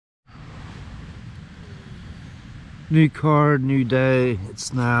New card, new day.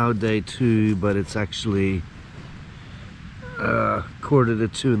 It's now day 2, but it's actually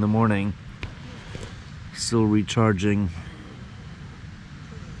 1:45 in the morning. Still recharging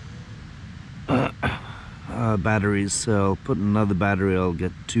batteries, so I'll put in another battery. I'll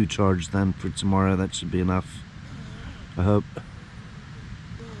get 2 charged then for tomorrow. That should be enough, I hope.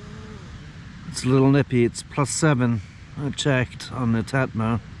 It's a little nippy. It's +7. I checked on the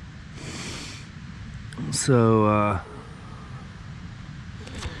Tatmo. So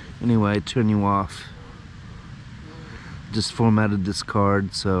anyway, turn you off. Just formatted this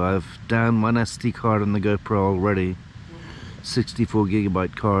card, so I've down one SD card on the GoPro already.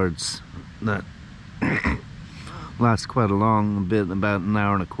 64GB cards that last quite a long bit, about an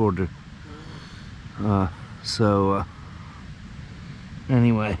hour and a quarter.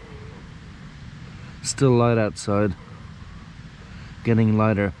 Anyway, still light outside, getting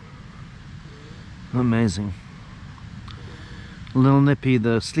lighter. Amazing. A little nippy.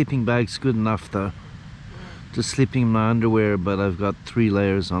 The sleeping bag's good enough though. Just sleeping in my underwear, but I've got 3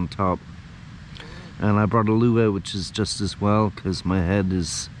 layers on top. And I brought a luau, which is just as well, because my head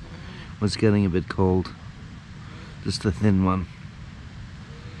was getting a bit cold. Just a thin one.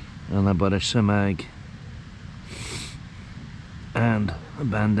 And I bought a shamag and a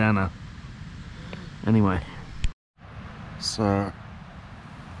bandana. Anyway, so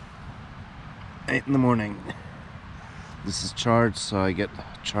 8 in the morning. This is charged, so I get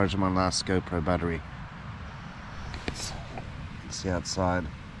charged on my last GoPro battery. See outside.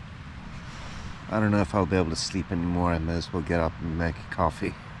 I don't know if I'll be able to sleep anymore. I may as well get up and make a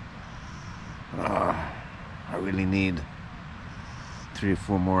coffee. I really need 3 or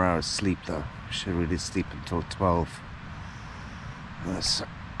 4 more hours sleep though. I should really sleep until 12. So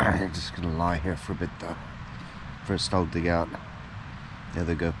I'm just gonna lie here for a bit though. First I'll dig out the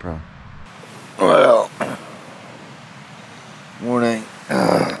other GoPro. Well, morning.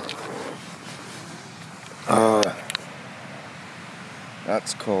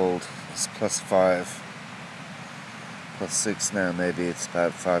 That's cold. It's +5, +6 now. Maybe it's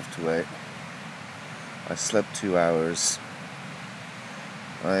about 5 to 8. I slept 2 hours.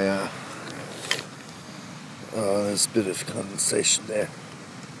 Oh, there's a bit of condensation there.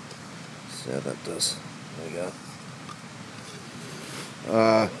 See how that does. There we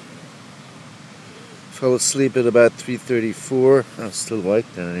go. Fell asleep at about 3:34. I was still awake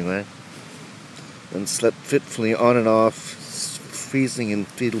then anyway. And slept fitfully on and off, freezing in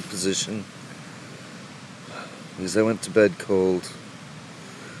fetal position. Because I went to bed cold.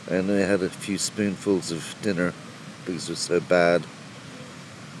 And I had a few spoonfuls of dinner because it was so bad.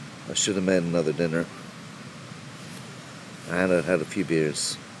 I should have made another dinner. And I'd had a few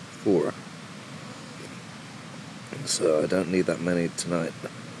beers. 4. So I don't need that many tonight.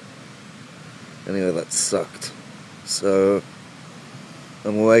 Anyway, that sucked. So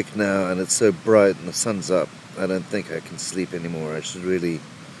I'm awake now and it's so bright and the sun's up. I don't think I can sleep anymore. I should really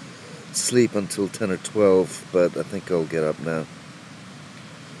sleep until 10 or 12, but I think I'll get up now.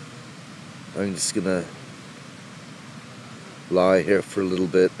 I'm just gonna lie here for a little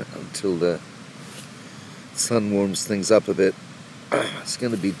bit until the sun warms things up a bit. It's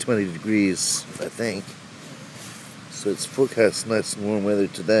gonna be 20 degrees, I think. So it's forecast nice and warm weather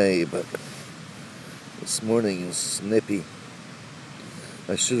today, but this morning is nippy.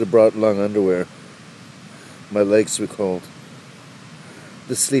 I should have brought long underwear. My legs were cold.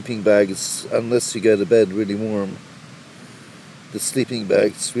 The sleeping bag is, unless you go to bed really warm, the sleeping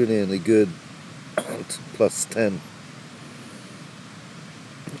bag is really only good +10.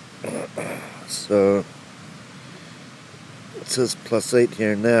 So it says +8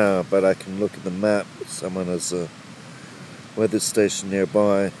 here now, but I can look at the map. Someone has a weather station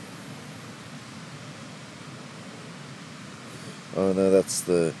nearby. Oh no, that's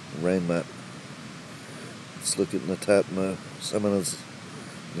the rain map. Let's look at Tatmo. Someone has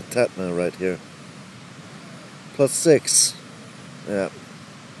Tatmo right here. +6. Yeah.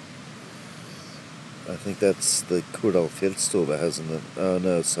 I think that's the Kurdal Fjellstova, hasn't it? Oh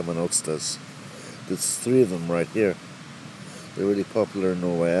no, someone else does. There's 3 of them right here. They're really popular in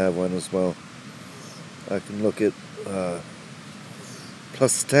Norway. I have one as well. I can look at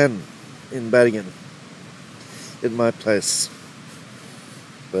 +10 in Bergen, in my place.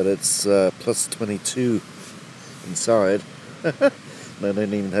 But it's +22 inside. And I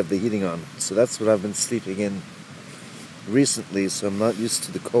don't even have the heating on. So that's what I've been sleeping in recently, so I'm not used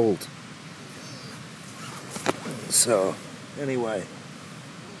to the cold. So, anyway,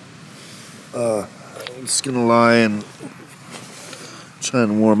 I'm just gonna lie and try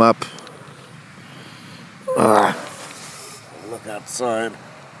and warm up. Look outside.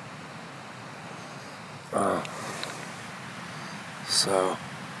 So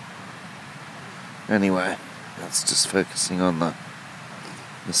anyway, that's just focusing on the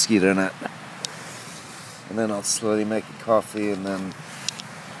mosquito net. And then I'll slowly make a coffee and then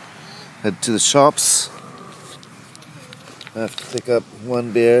head to the shops. I have to pick up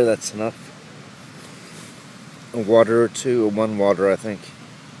one beer, that's enough. A water or two, or one water I think.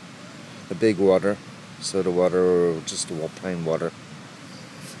 A big water, soda water, or just a plain water.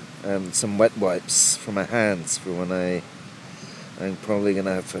 And some wet wipes for my hands for when I'm probably going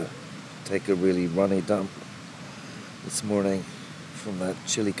to have to take a really runny dump this morning from that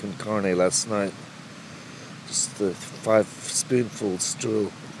chili con carne last night. Just the 5 spoonfuls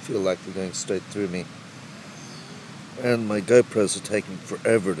still feel like they're going straight through me. And my GoPros are taking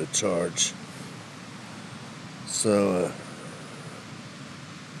forever to charge. So,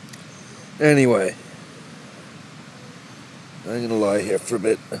 anyway, I'm gonna lie here for a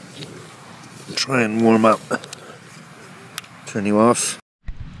bit. Try and warm up. Turn you off.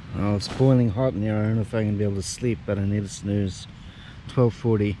 Oh, it's boiling hot in here. I don't know if I can be able to sleep, but I need a snooze.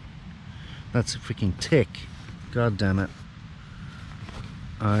 12:40. That's a freaking tick. God damn it.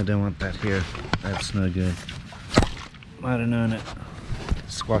 I don't want that here. That's no good. Might have known it.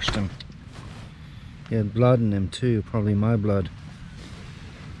 Squashed him. He had blood in him too, probably my blood.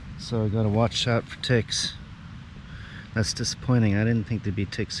 So I gotta watch out for ticks. That's disappointing. I didn't think there'd be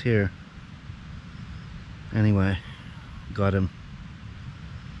ticks here. Anyway, got him.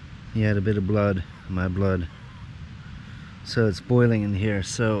 He had a bit of blood, my blood. So it's boiling in here,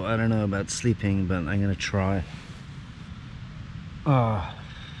 so I don't know about sleeping, but I'm gonna try. I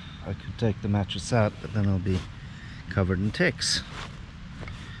could take the mattress out, but then I'll be covered in ticks.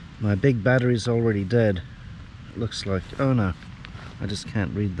 My big battery's already dead. It looks like, oh no, I just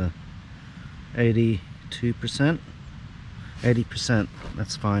can't read the 82%, 80%,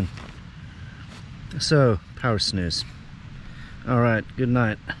 that's fine. So, power snooze. Alright, good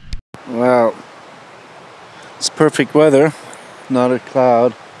night. Well, it's perfect weather, not a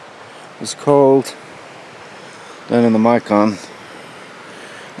cloud. It's cold. Down in the Micon.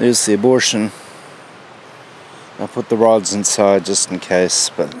 There's the abortion. I put the rods inside just in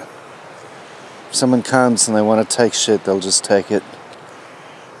case, but if someone comes and they want to take shit, they'll just take it.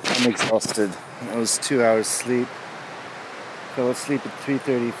 I'm exhausted. It was 2 hours sleep. Fell asleep at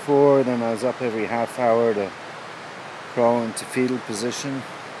 3:34, then I was up every half hour to crawl into fetal position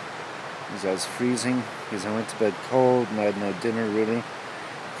because I was freezing, because I went to bed cold and I had no dinner really.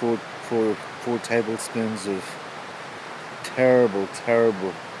 Four tablespoons of terrible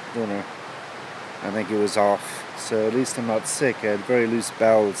dinner. I think it was off. So at least I'm not sick. I had very loose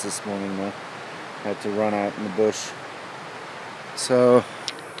bowels this morning though. I had to run out in the bush. So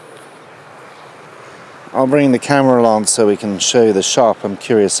I'll bring the camera along so we can show you the shop. I'm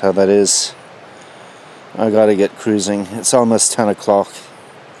curious how that is. I gotta get cruising. It's almost 10 o'clock.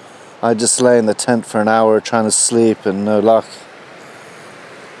 I just lay in the tent for an hour trying to sleep and no luck.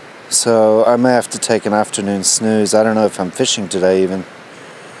 So I may have to take an afternoon snooze. I don't know if I'm fishing today even.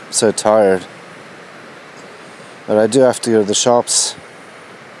 I'm so tired. But I do have to go to the shops.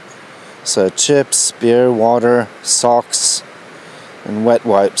 So chips, beer, water, socks, and wet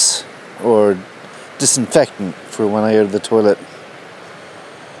wipes. Or disinfectant for when I go to the toilet.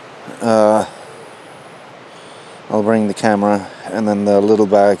 I'll bring the camera and then the little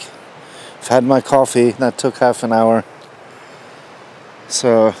bag. I've had my coffee. That took half an hour.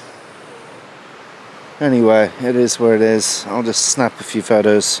 So anyway, it is where it is. I'll just snap a few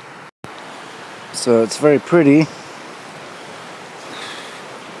photos. So it's very pretty.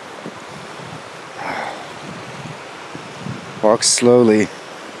 Walk slowly.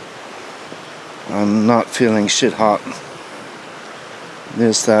 I'm not feeling shit hot.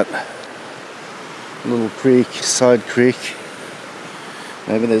 There's that little creek, side creek.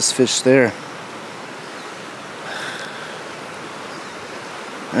 Maybe there's fish there.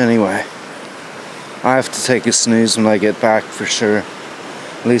 Anyway, I have to take a snooze when I get back for sure.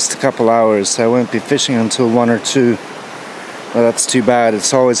 At least a couple hours. I won't be fishing until 1 or 2. But that's too bad.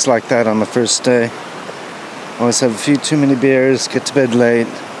 It's always like that on the first day. Always have a few too many beers, get to bed late,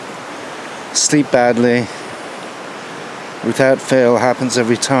 sleep badly. Without fail, happens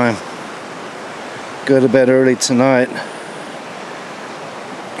every time. Go to bed early tonight.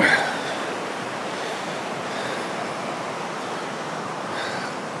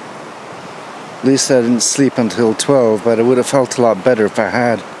 At least I didn't sleep until 12, but it would have felt a lot better if I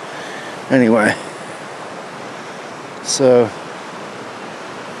had. Anyway. So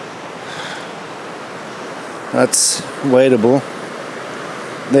that's wadeable.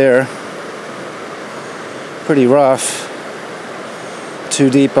 There. Pretty rough. Too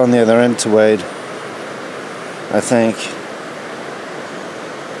deep on the other end to wade, I think.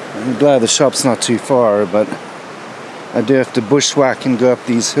 I'm glad the shop's not too far, but I do have to bushwhack and go up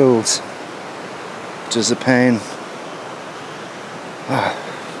these hills, which is a pain.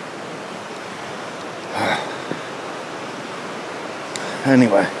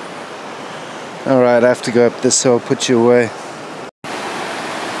 Anyway, alright, I have to go up this hill, put you away.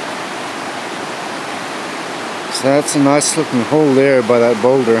 So that's a nice looking hole there by that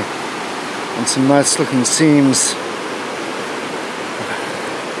boulder, and some nice looking seams.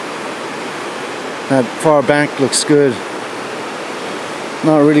 That far bank looks good.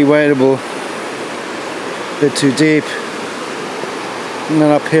 Not really wadeable, a bit too deep. And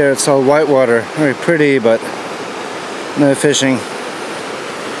then up here it's all whitewater, very pretty, but no fishing.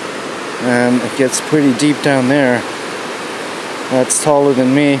 And it gets pretty deep down there. That's taller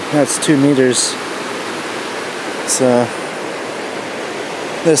than me, that's 2 meters. So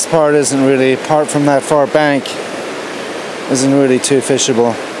this part isn't really, apart from that far bank, isn't really too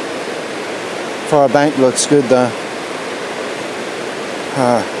fishable. Far bank looks good though.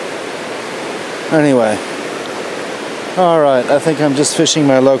 Anyway, alright, I think I'm just fishing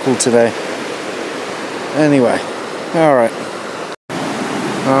my local today. Anyway, alright.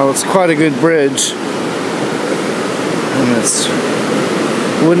 Well, it's quite a good bridge. And it's,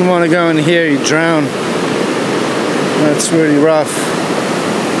 wouldn't want to go in here, you'd drown. That's really rough.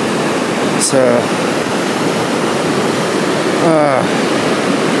 So,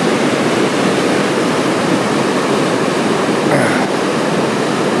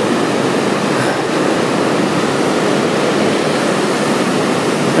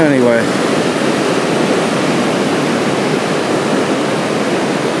 anyway.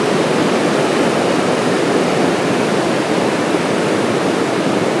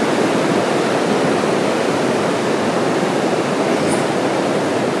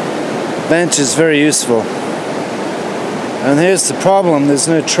 Bench is very useful. And here's the problem, there's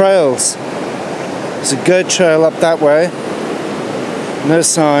no trails. There's a goat trail up that way. No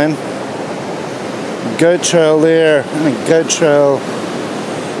sign. A goat trail there, and a goat trail,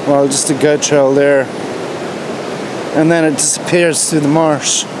 well, just a goat trail there. And then it disappears through the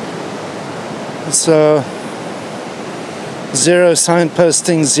marsh. So, 0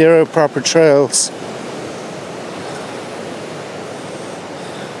 signposting, 0 proper trails.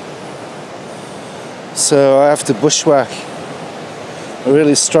 So I have to bushwhack. I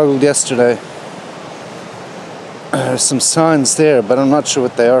really struggled yesterday. There's some signs there, but I'm not sure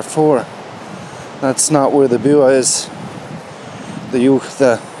what they are for. That's not where the bua is.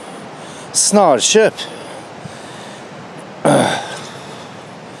 It's not a ship.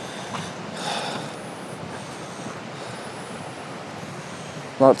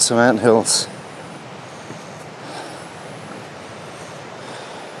 Lots of anthills.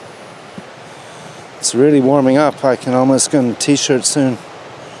 It's really warming up. I can almost go in a t-shirt soon.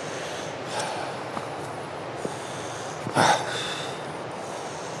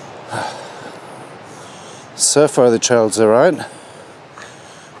 So far the trail's alright.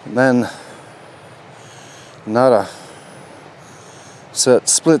 Then nada. So it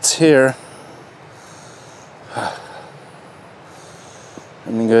splits here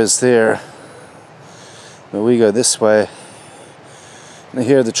and it goes there. But we go this way. And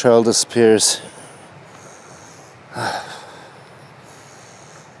here the trail disappears.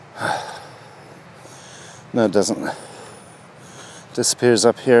 No, it doesn't. Disappears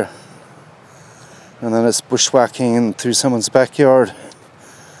up here. And then it's bushwhacking through someone's backyard.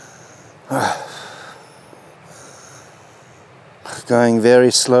 Going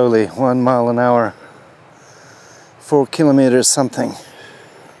very slowly, 1 mile an hour. 4 kilometers something.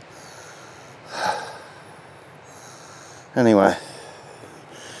 Anyway,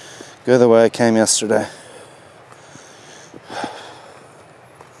 go the way I came yesterday.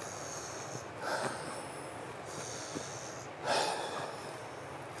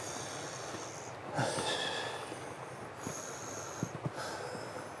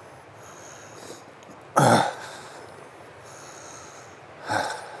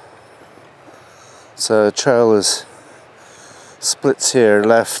 So the trail is splits here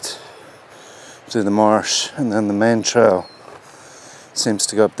left to the marsh, and then the main trail seems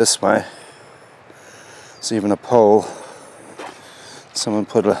to go up this way. There's even a pole. Someone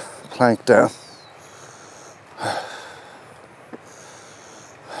put a plank down.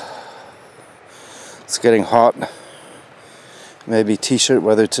 It's getting hot. Maybe t-shirt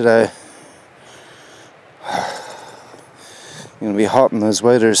weather today. Gonna be hot in those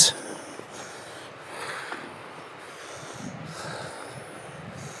waders.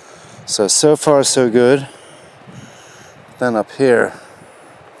 So far so good. Then up here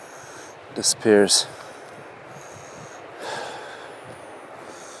disappears.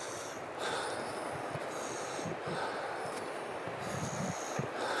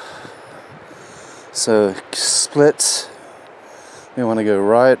 So splits. We want to go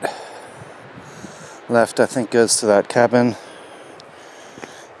right. Left, I think, goes to that cabin.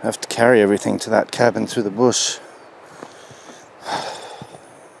 I have to carry everything to that cabin through the bush.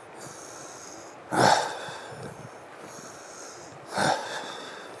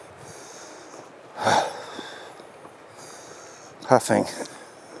 Puffing.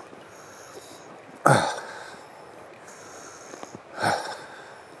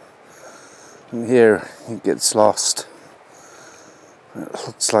 And here it gets lost. It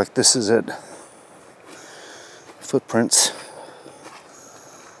looks like this is it. Footprints.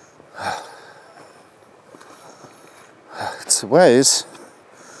 It's a ways.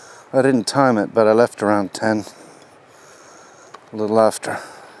 I didn't time it, but I left around 10. A little after.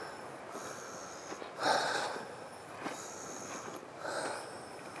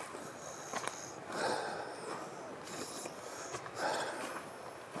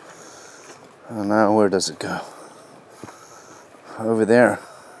 And now where does it go? Over there.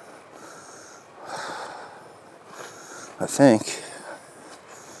 I think.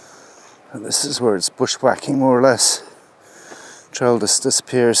 And this is where it's bushwhacking more or less. Trail just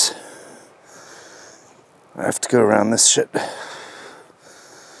disappears. I have to go around this shit.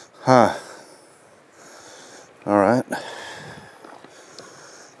 Huh. Alright.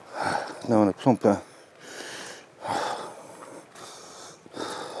 No one plumper.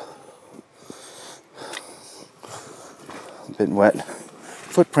 A bit wet.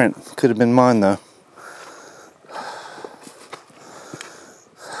 Footprint. Could have been mine though.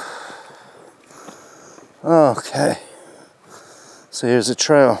 Okay. So here's a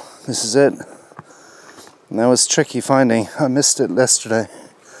trail. This is it. And that was tricky finding. I missed it yesterday.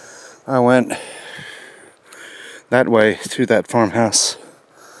 I went that way through that farmhouse.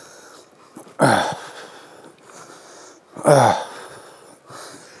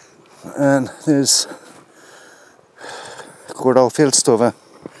 And there's Gordal Fieldstove.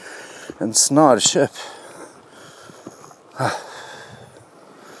 And it's not a ship.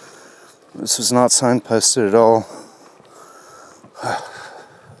 This was not signposted at all.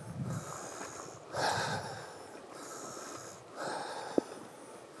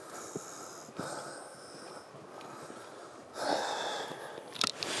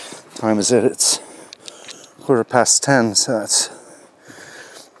 Time is it? It's 10:15, so that's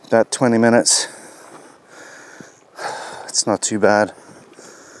about 20 minutes. It's not too bad.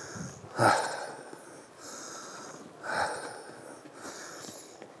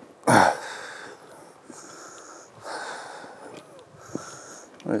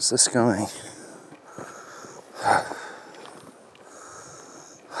 Where's this going?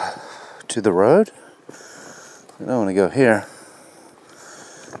 To the road? I don't want to go here.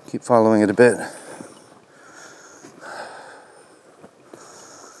 Keep following it a bit.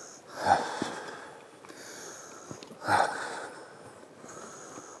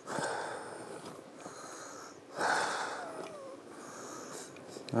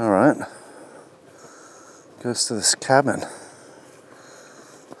 Alright. Goes to this cabin.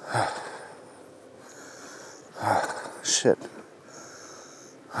 Shit.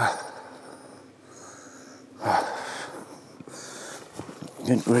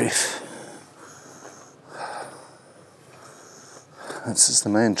 Good grief. This is the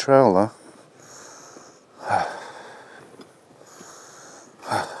main trail though.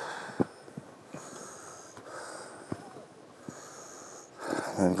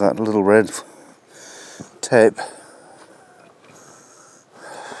 They've got a little red tape.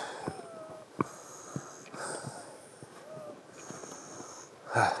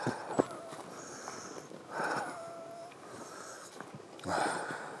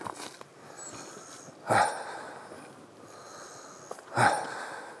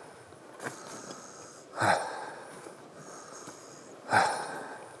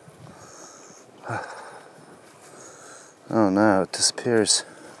 Oh no, it disappears.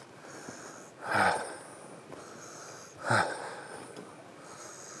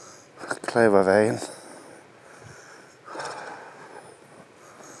 Clever vein.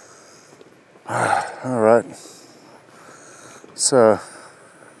 Alright. So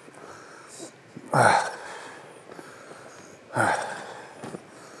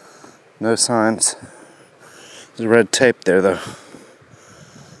no signs. There's red tape there though.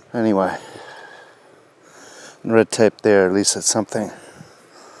 Anyway. Red tape there, at least it's something.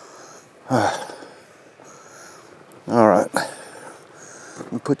 Alright.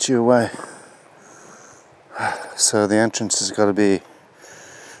 I'll put you away. So the entrance has got to be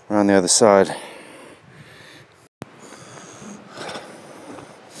around the other side.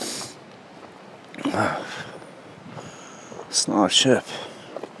 It's not a ship.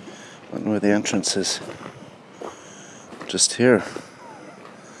 But where the entrance is. Just here.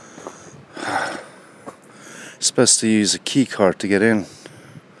 Supposed to use a key card to get in,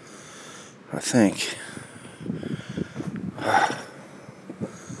 I think.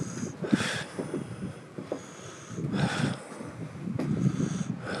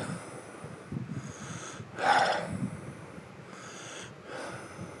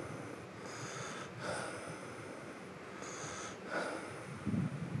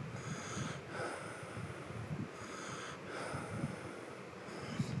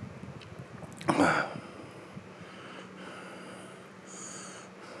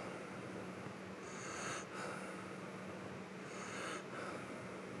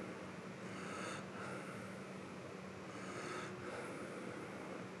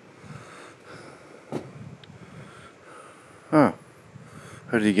 Ah,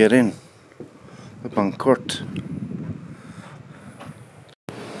 how do you get in? På bankkort.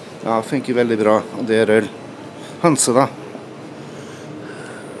 Ja, funker veldig bra. Og det er øl. Hanse, da.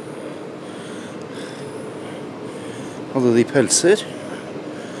 Hadde de pølser?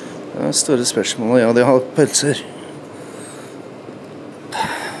 Det er store spørsmålet. Ja, de har pølser.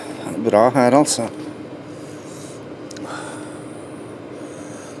 Bra her, altså.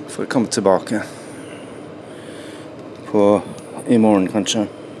 Får komme tilbake. I morgen, kanskje.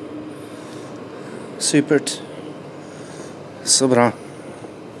 Supert. Så bra.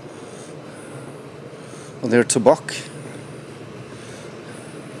 Og det er tobakk.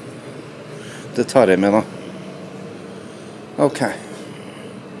 Det tar jeg med, da. Ok.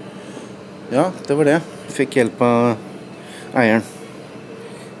 Ja, det var det. Fikk hjelp av eieren.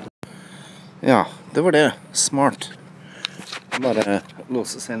 Ja, det var det. Smart. Bare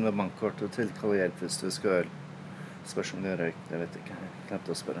låse seg inn med bankkort og tilkalle hjelp hvis du skal øl. Spørs om det er røyk, det vet jeg ikke. Jeg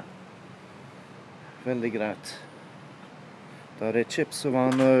glemte å spørre. Veldig greit. Da er det chips og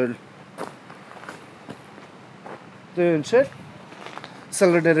vann og øl. Du, unnskyld?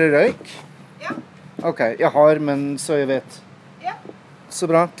 Selger dere røyk? Ja. Ok, jeg har, men så jeg vet. Ja. Så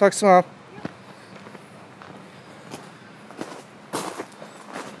bra, takk skal du ha.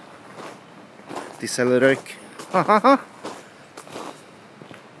 De selger røyk. Hahaha.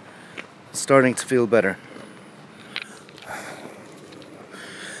 Starting to feel better.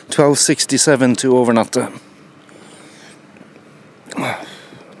 12:67 to overnatte.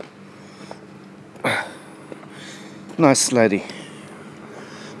 Nice lady.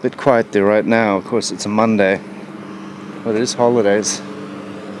 Bit quiet there right now. Of course, it's a Monday, but it is holidays.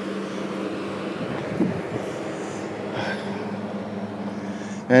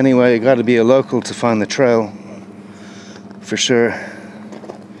 Anyway, you got to be a local to find the trail, for sure.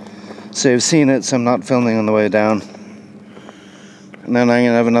 So you've seen it, so I'm not filming on the way down. And then I'm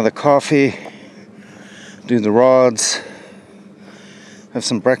going to have another coffee, do the rods, have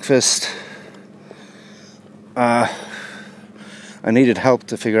some breakfast. I needed help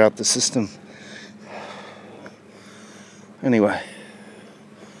to figure out the system. Anyway.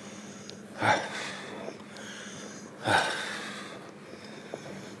 I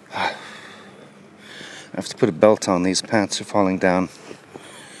have to put a belt on. These pants are falling down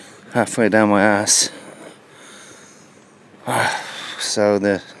halfway down my ass.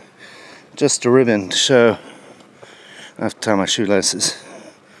 So just a ribbon to show. I have to tie my shoelaces.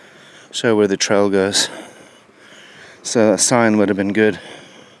 Show where the trail goes. So a sign would have been good.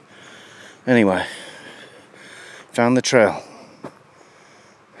 Anyway, found the trail.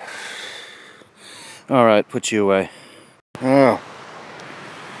 Alright, put you away. Oh,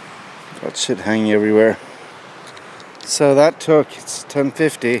 got shit hanging everywhere. So that took, it's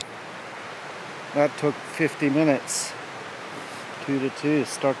 10:50. That took 50 minutes. 2 to 2,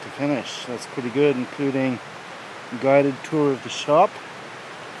 start to finish. That's pretty good, including a guided tour of the shop.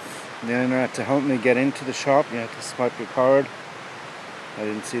 The owner had to help me get into the shop. You had to swipe your card. I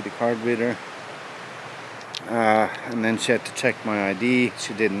didn't see the card reader. And then she had to check my ID.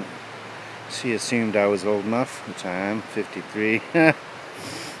 She didn't. She assumed I was old enough, which I am, 53.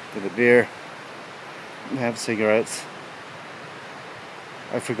 With a beer. I have cigarettes.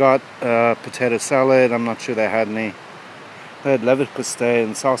 I forgot potato salad. I'm not sure they had any. They had leverpastei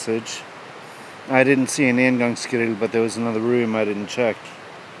and sausage. I didn't see an engangsgrill, but there was another room I didn't check.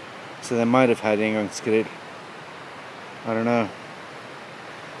 So they might have had engangsgrill. I don't know.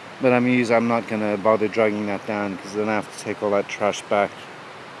 But I'm not going to bother dragging that down because then I have to take all that trash back.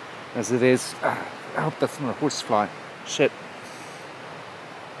 As it is, I hope that's not a horsefly. Shit.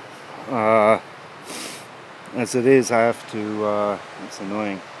 As it is, I have to, it's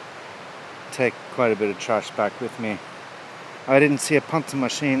annoying, take quite a bit of trash back with me. I didn't see a punting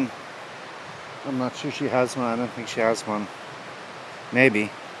machine. I'm not sure she has one. I don't think she has one. Maybe.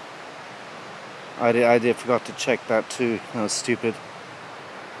 I forgot to check that too. I was stupid.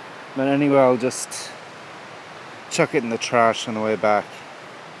 But anyway, I'll just chuck it in the trash on the way back.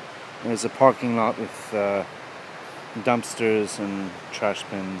 There's a parking lot with dumpsters and trash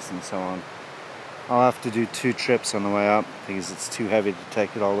bins and so on. I'll have to do 2 trips on the way up because it's too heavy to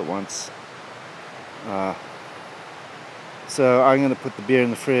take it all at once. So I'm going to put the beer in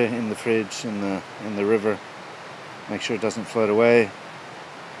the fridge in the river. Make sure it doesn't float away.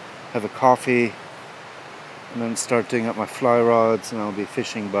 Have a coffee, and then start doing up my fly rods, and I'll be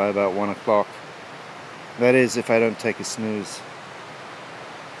fishing by about 1 o'clock. That is, if I don't take a snooze.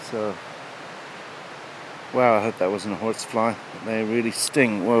 So, wow, I hope that wasn't a horsefly. They really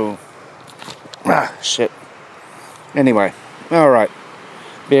sting. Whoa. Ah, shit. Anyway, alright.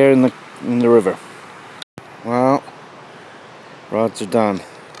 Beer in the river. Well, rods are done.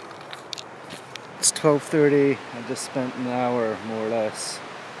 It's 12:30. I just spent an hour, more or less,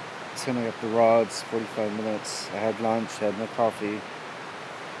 setting up the rods, 45 minutes. I had lunch, I had my coffee.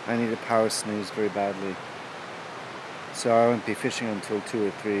 I need a power snooze very badly. So I won't be fishing until 2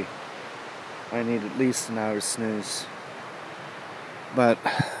 or 3. I need at least an hour's snooze. But,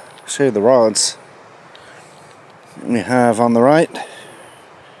 I'll show you the rods. We have on the right,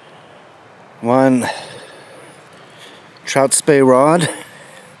 one trout spay rod,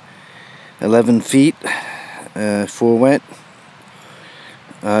 11 feet, 4 weight.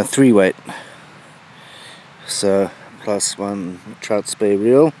 3 weight, so plus 1 trout spay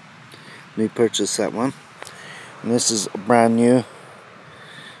reel. We purchased that one, and this is brand new.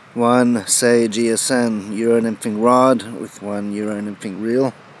 1 Sage ESN Euro nymphing rod with 1 Euro nymphing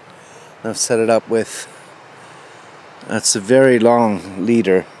reel. I've set it up with, that's a very long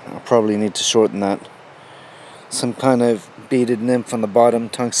leader. I'll probably need to shorten that. Some kind of beaded nymph on the bottom,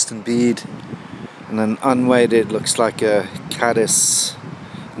 tungsten bead, and then unweighted, looks like a caddis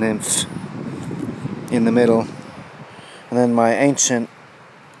nymph in the middle, and then my ancient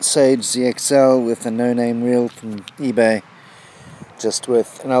Sage ZXL with a no-name reel from eBay, just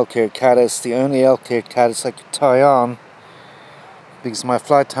with an elk-haired caddis, the only elk-haired caddis I could tie on because my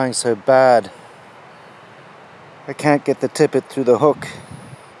fly tying's so bad I can't get the tippet through the hook,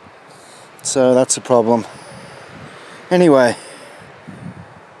 so that's a problem. Anyway,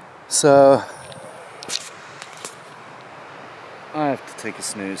 so I have to take a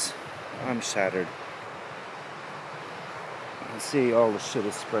snooze. I'm shattered. You can see all the shit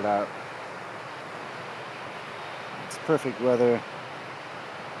is spread out. It's perfect weather,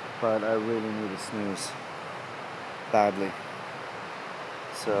 but I really need a snooze badly.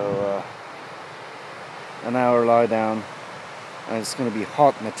 So an hour lie down, and it's going to be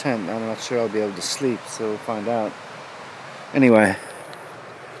hot in the tent. I'm not sure I'll be able to sleep, so we'll find out. Anyway,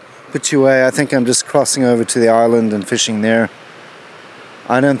 put you away. I think I'm just crossing over to the island and fishing there.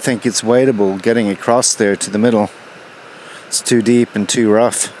 I don't think it's wadeable getting across there to the middle. It's too deep and too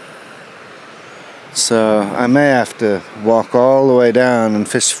rough. So I may have to walk all the way down and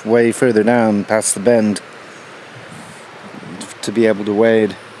fish way further down past the bend to be able to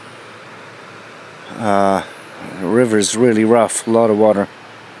wade. The river's really rough, a lot of water.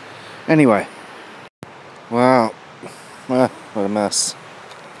 Anyway, wow, what a mess.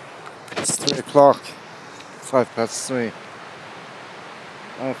 It's 3 o'clock, 3:05.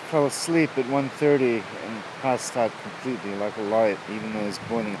 I fell asleep at 1:30 and passed out completely like a light, even though it's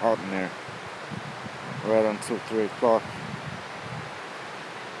boiling hot in there, right until 3 o'clock.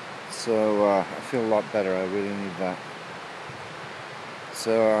 So I feel a lot better. I really need that.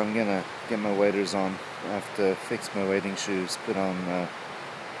 So I'm gonna get my waders on. I have to fix my wading shoes, put on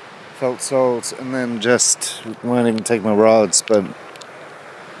felt soles, and then just won't even take my rods, but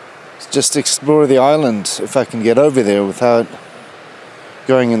just explore the island if I can get over there without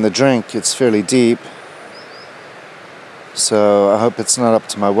going in the drink. It's fairly deep, so I hope it's not up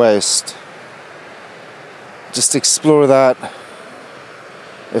to my waist. Just explore that.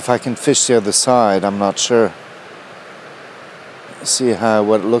 If I can fish the other side, I'm not sure. See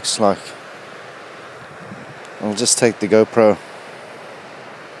what it looks like. I'll just take the GoPro,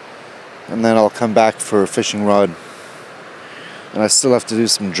 and then I'll come back for a fishing rod. And I still have to do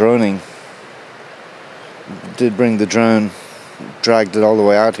some droning. Did bring the drone, dragged it all the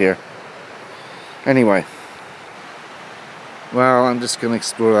way out here. Anyway, well, I'm just going to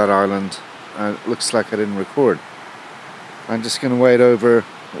explore that island. It looks like I didn't record. I'm just going to wade over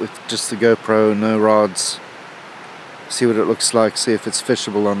with just the GoPro, no rods. See what it looks like, see if it's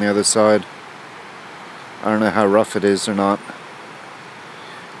fishable on the other side. I don't know how rough it is or not.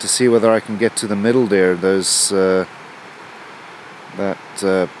 To see whether I can get to the middle there, that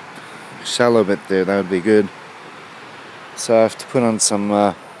shallow bit there, that would be good. So I have to put on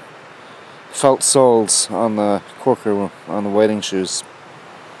some felt soles on the corker on the wading shoes.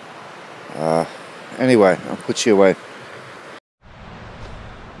 Anyway, I'll put you away.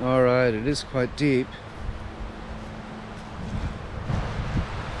 Alright, it is quite deep.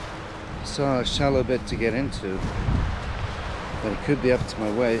 So a shallow bit to get into, but it could be up to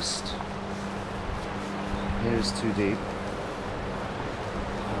my waist. Here's too deep.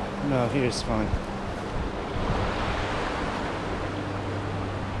 No, here's fine.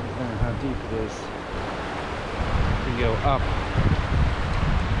 I don't know how deep it is. We go up.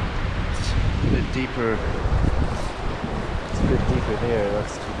 It's a bit deeper. It's a bit deeper there.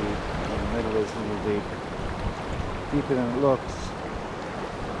 That's too deep. And the middle is a little deep. Deeper than it looks.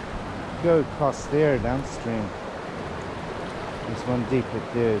 Go across there downstream. There's one deep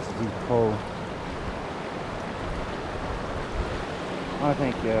bit there. It's a deep hole. I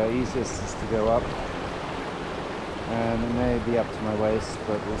think easiest is to go up, and it may be up to my waist,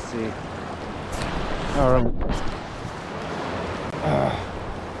 but we'll see. Alright.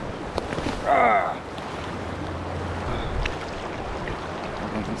 I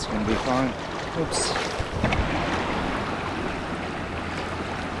think it's going to be fine. Oops.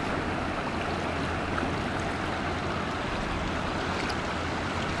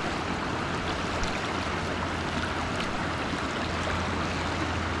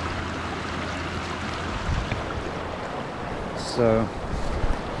 So,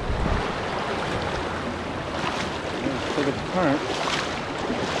 for the current,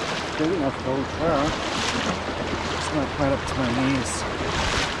 big enough to hold fire. It's not quite up to my knees.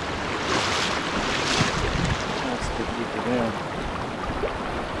 That's a bit deeper there.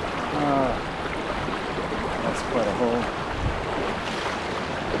 That's quite a hole.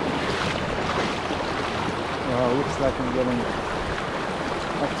 Well, it looks like I'm getting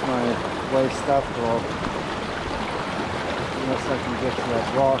up to my waist after all. Unless I can get to that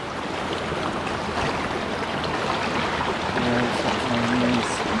rock. And it's up to my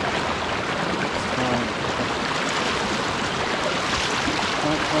knees. It's fine.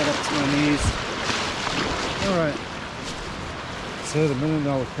 Not quite up to my knees. Alright. So the $1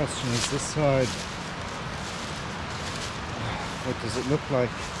 million question is this side. What does it look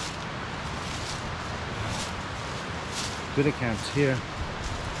like? Good account here.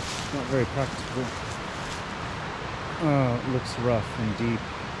 Not very practical. Oh, it looks rough and deep.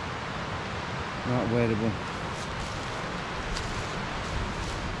 Not wadable.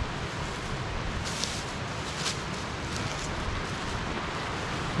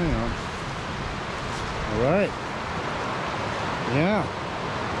 Hang on. Alright. Yeah.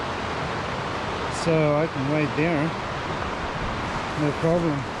 So I can wade there. No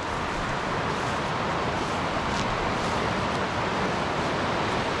problem.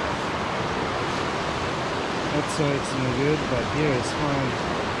 That side's no good, but here is fine.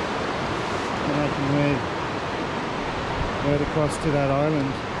 And I can wade across to that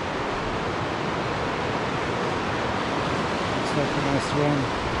island. Looks like a nice run,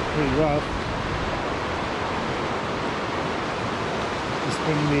 pretty rough. Just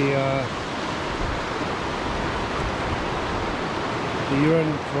bring the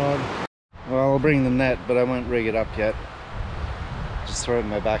urinal rod. Well, I'll bring the net, but I won't rig it up yet. Just throw it in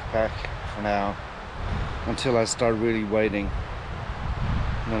my backpack for now. Until I start really wading.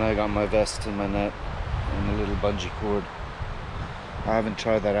 And then I got my vest and my net and a little bungee cord. I haven't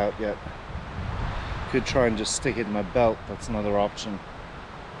tried that out yet. Could try and just stick it in my belt. That's another option.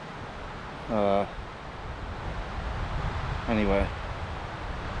 Anyway.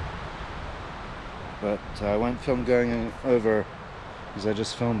 But I won't film going over because I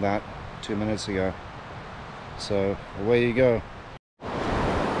just filmed that 2 minutes ago. So away you go.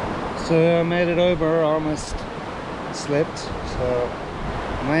 So I made it over, almost slipped, so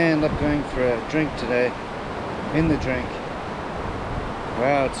I might end up going for a drink today, in the drink.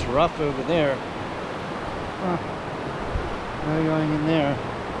 Wow, it's rough over there. No going in there,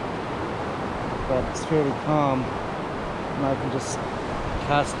 but it's fairly calm, and I can just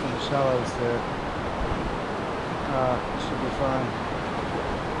cast in the shallows there. Should be fine.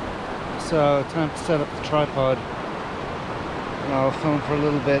 So time to set up the tripod, and I'll film for a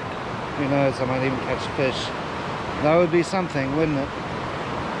little bit. Who knows, I might even catch a fish. That would be something, wouldn't it?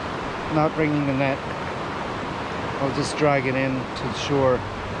 Not bringing the net. I'll just drag it in to the shore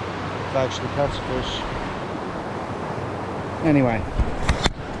to actually catch a fish. Anyway.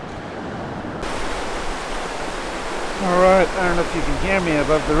 Alright, I don't know if you can hear me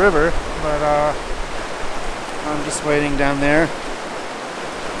above the river, but I'm just waiting down there.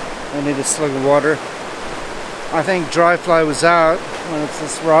 I need a slug of water. I think dry fly was out when it's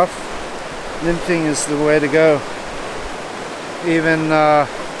this rough. Nymphing is the way to go. Even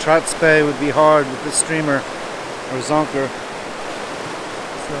trout spay would be hard with this streamer or zonker.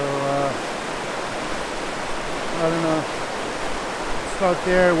 So I don't know. Start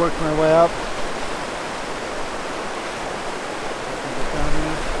there, work my way up. Get down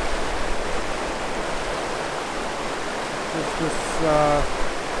here. Just this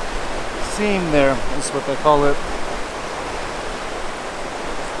seam there is what they call it.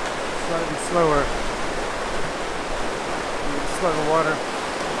 Slightly slower. Slug of water.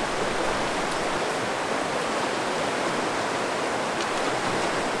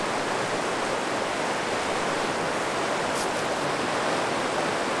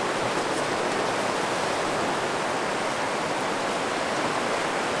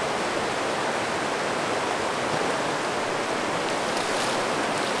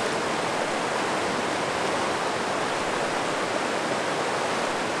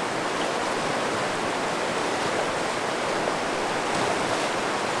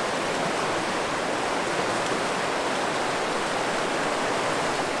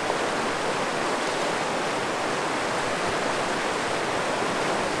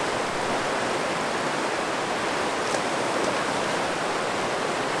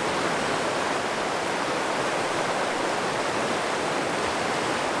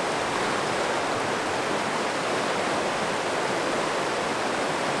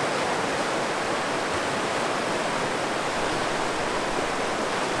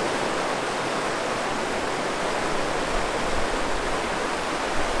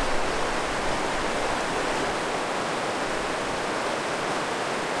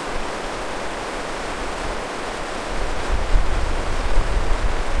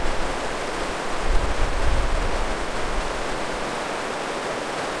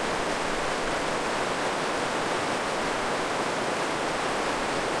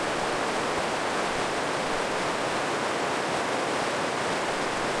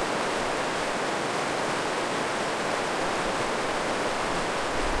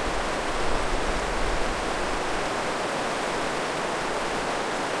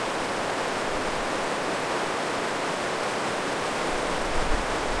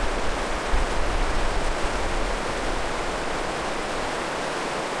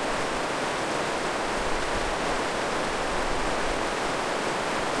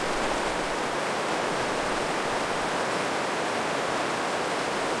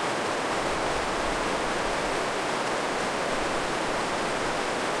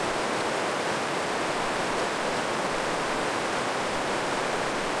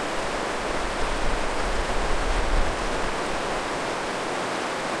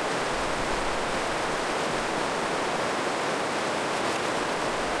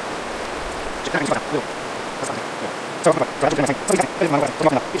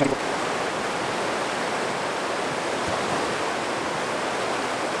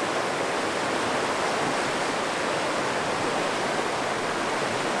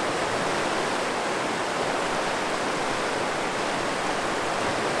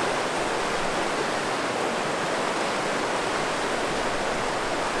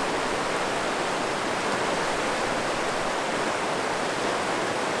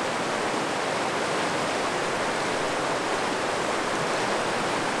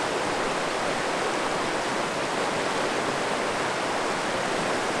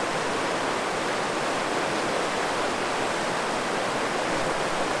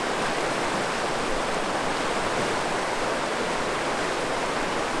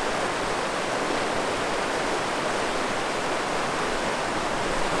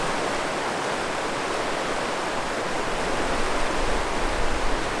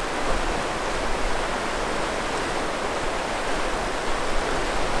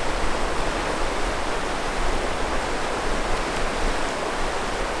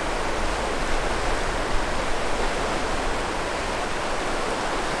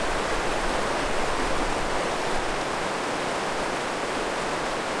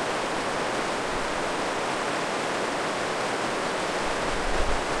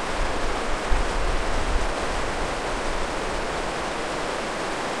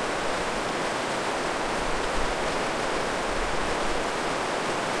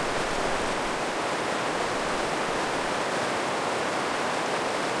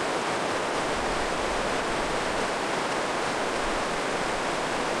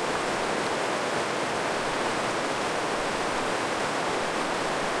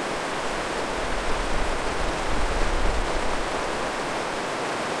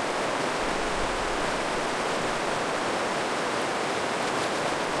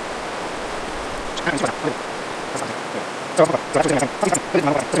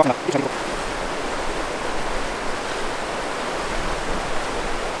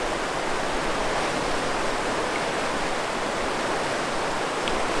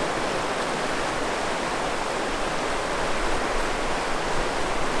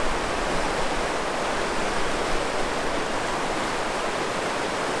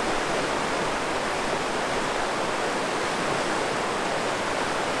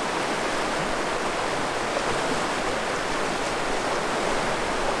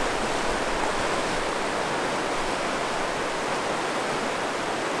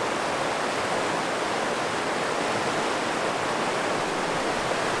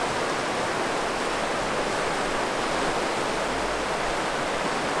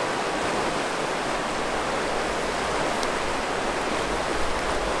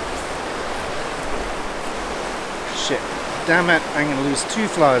 Damn it, I'm going to lose 2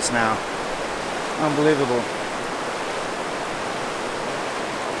 flies now. Unbelievable.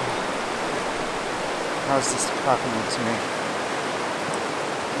 How's this happening to me?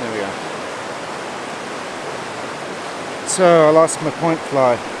 There we go. So, I lost my point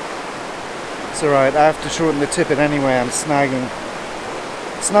fly. It's alright, I have to shorten the tippet anyway, I'm snagging.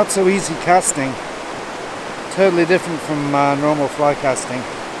 It's not so easy casting. Totally different from normal fly casting.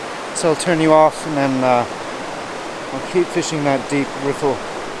 So I'll turn you off and then I'll keep fishing that deep riffle.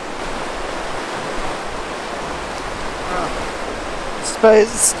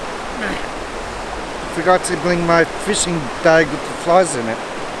 Space. Forgot to bring my fishing bag with the flies in it.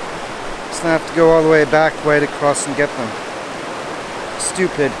 So I have to go all the way back, wade across and get them.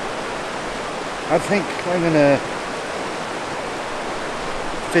 Stupid. I think I'm gonna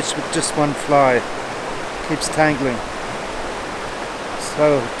fish with just 1 fly. Keeps tangling.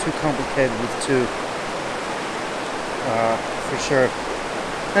 So too complicated with 2. For sure.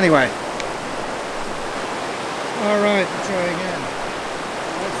 Anyway. Alright, try again.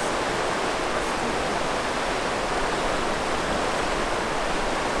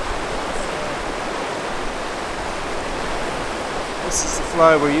 This is the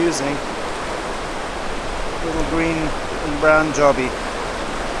fly we're using. Little green and brown jobby.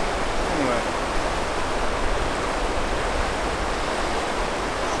 Anyway.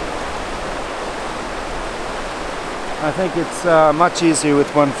 I think it's much easier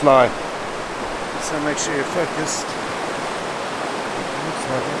with 1 fly. So make sure you're focused. Looks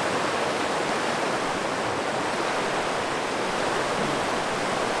like it.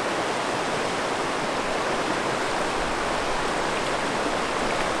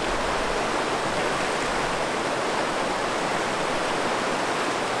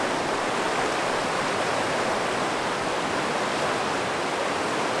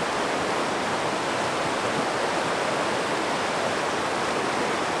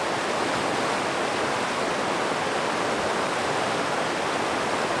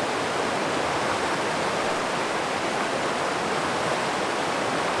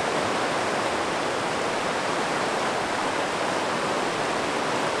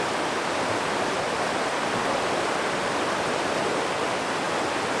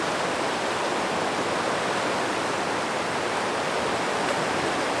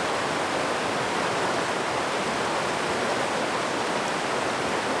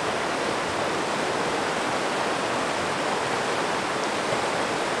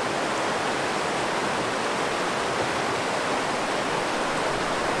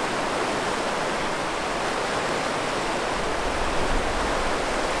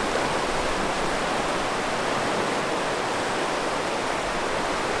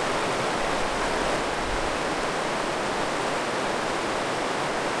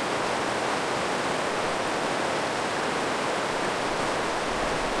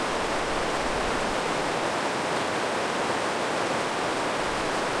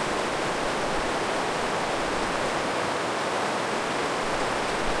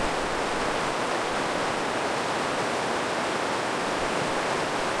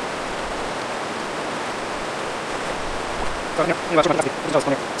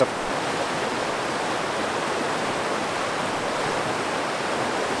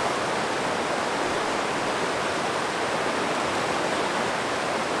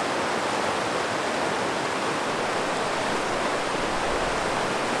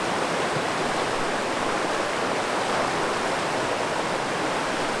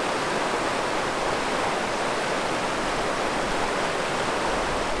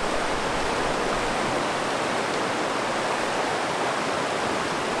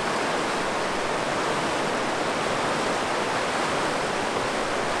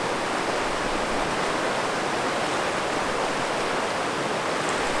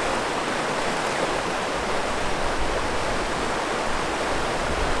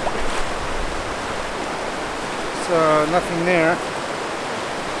 So nothing there.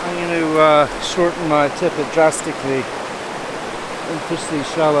 I'm going to shorten my tippet drastically and fish these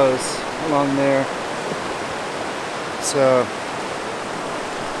shallows along there. So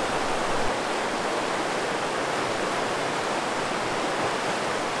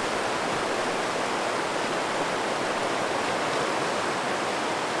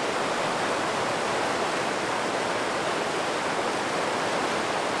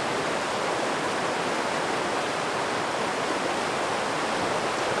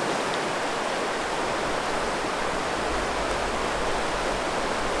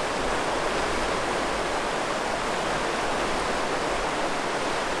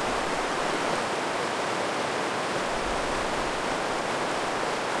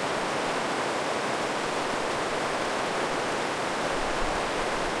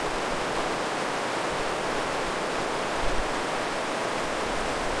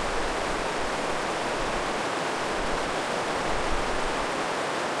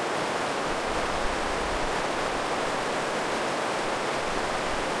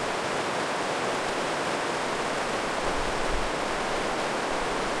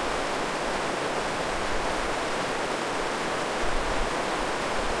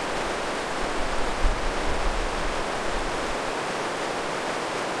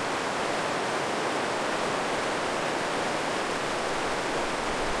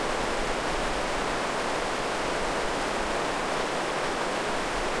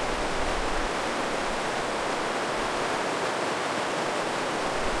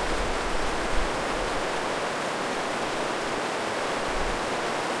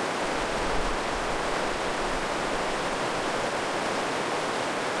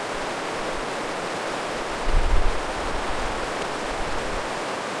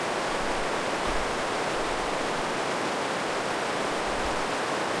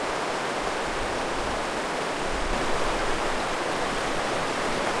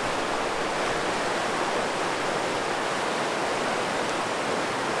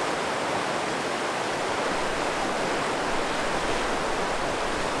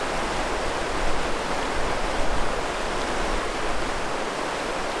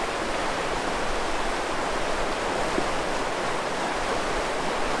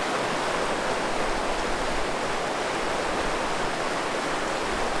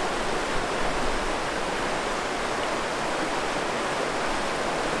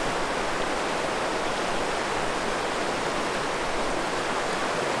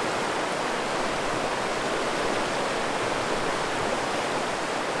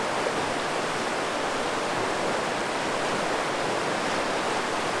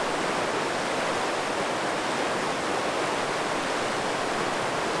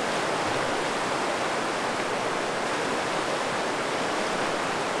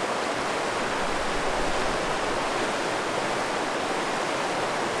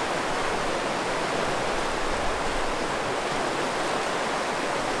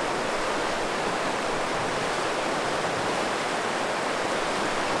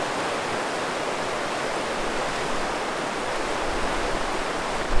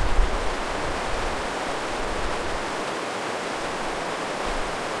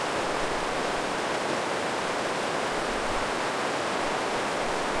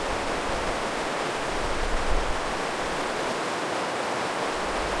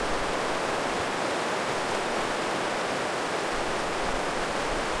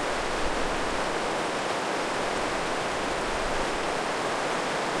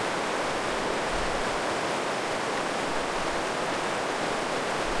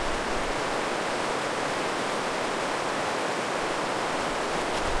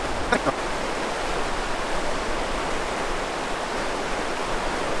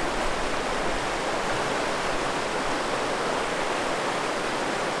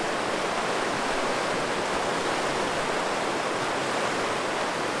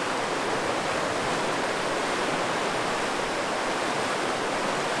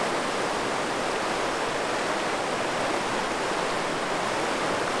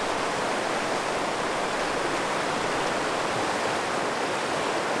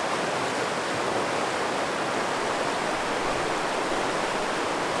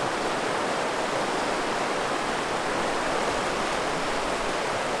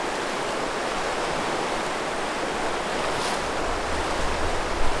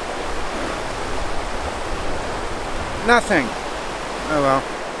Nothing. Oh well.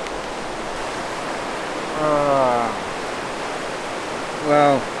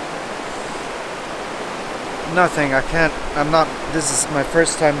 Well, nothing. I can't. I'm not. This is my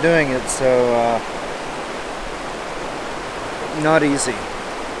first time doing it, so not easy.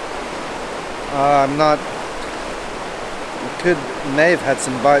 I'm not. May have had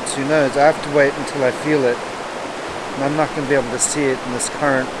some bites. Who knows? I have to wait until I feel it. And I'm not going to be able to see it in this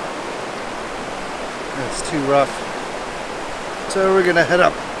current. It's too rough. So we're gonna head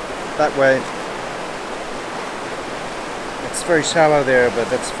up that way. It's very shallow there, but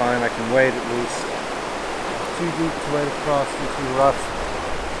that's fine. I can wade at least. Too deep to wade across and too rough.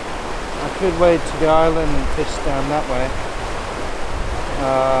 I could wade to the island and fish down that way.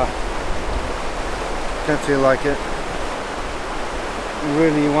 Don't feel like it.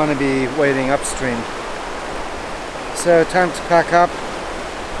 Really want to be wading upstream. So time to pack up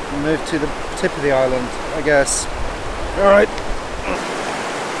and move to the tip of the island, I guess. Alright.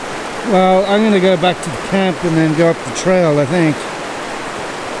 Well, I'm going to go back to the camp and then go up the trail, I think.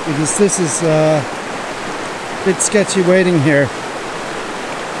 Because this is a bit sketchy wading here.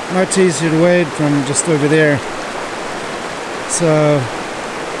 Much easier to wade from just over there. So,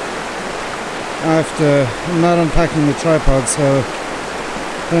 I'm not unpacking the tripod, so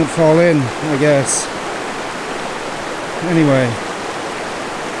don't fall in, I guess. Anyway.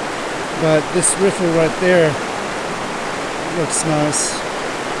 But this riffle right there looks nice.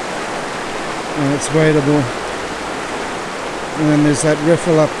 And it's wadeable. And then there's that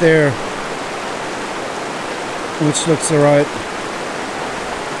riffle up there, which looks alright.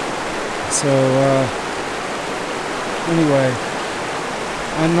 So, anyway,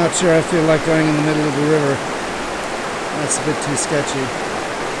 I'm not sure I feel like going in the middle of the river. That's a bit too sketchy.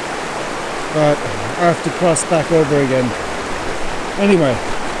 But I have to cross back over again. Anyway.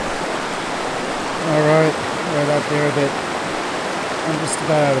 Alright, right out there a bit. I'm just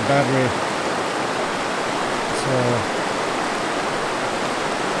about out of battery. So,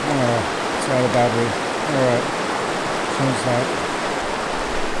 it's out of battery. Alright, change that.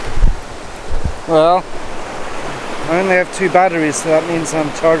 Well, I only have 2 batteries, so that means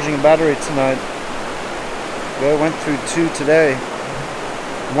I'm charging a battery tonight. Well, I went through 2 today.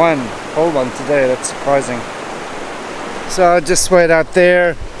 1 whole one today, that's surprising. So I'll just wait out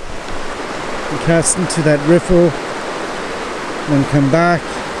there and cast into that riffle, then come back.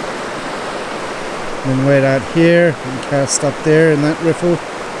 Then wait out here and cast up there in that riffle,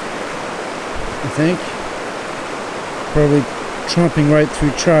 I think. Probably tromping right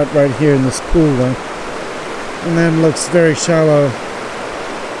through trout right here in this pool though. And then looks very shallow.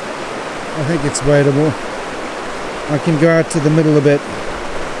 I think it's wadeable. I can go out to the middle a bit.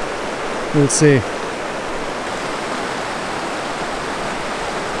 We'll see.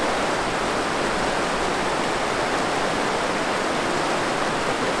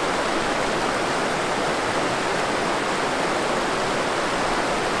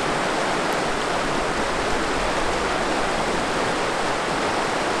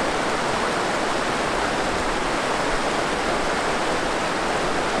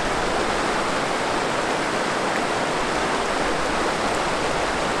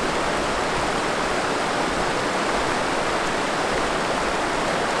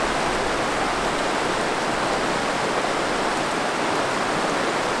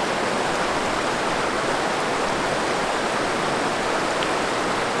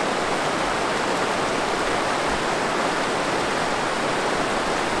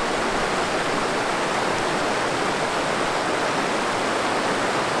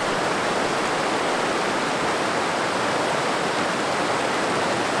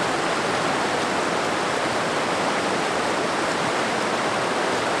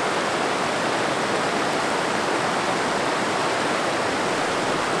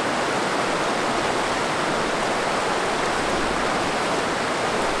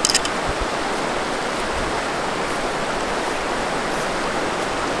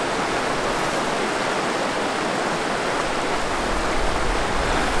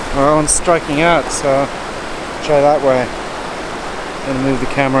 Well, I'm striking out, so try that way. Gonna move the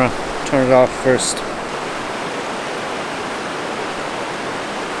camera, turn it off first.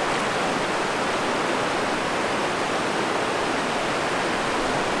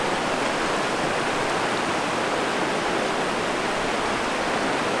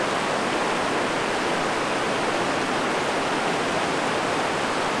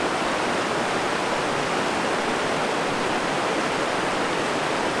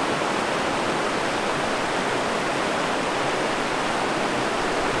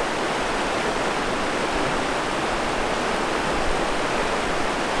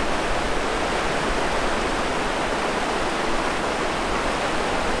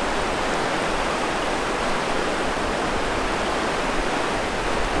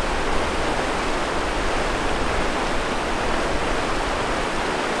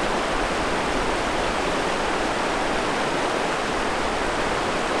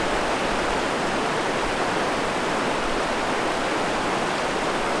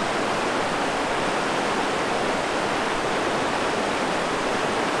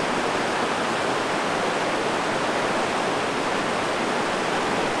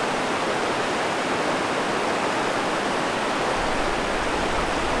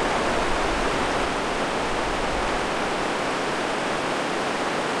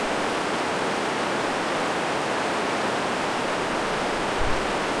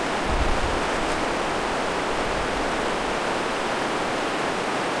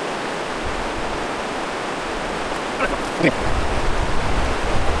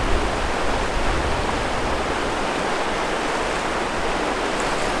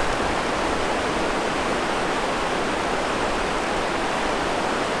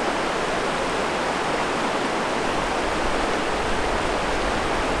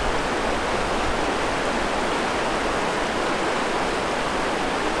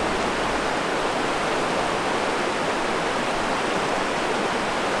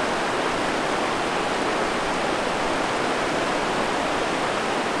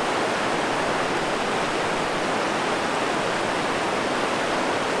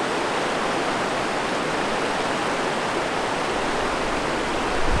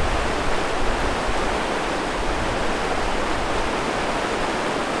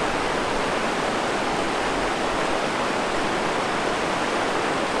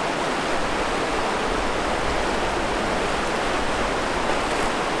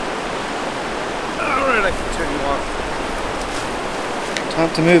 Time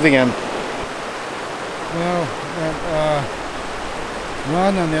to move again. Well, that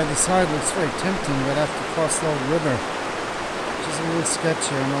run on the other side looks very tempting, but I have to cross the old river, which is a little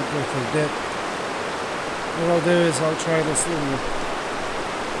sketchy. I might go for a dip. What I'll do is I'll try this little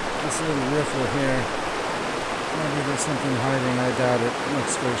riffle here. Maybe there's something hiding. I doubt it. It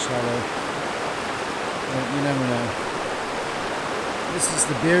looks very shallow, but you never know. This is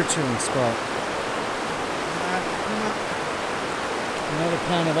the beer chewing spot. Another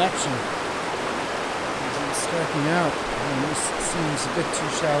plan of action. I'm striking out, and this seems a bit too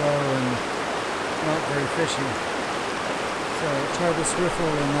shallow and not very fishy. So I'll try this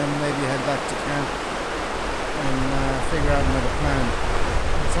riffle and then maybe head back to camp and figure out another plan.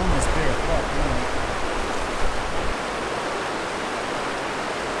 It's almost 3 o'clock now.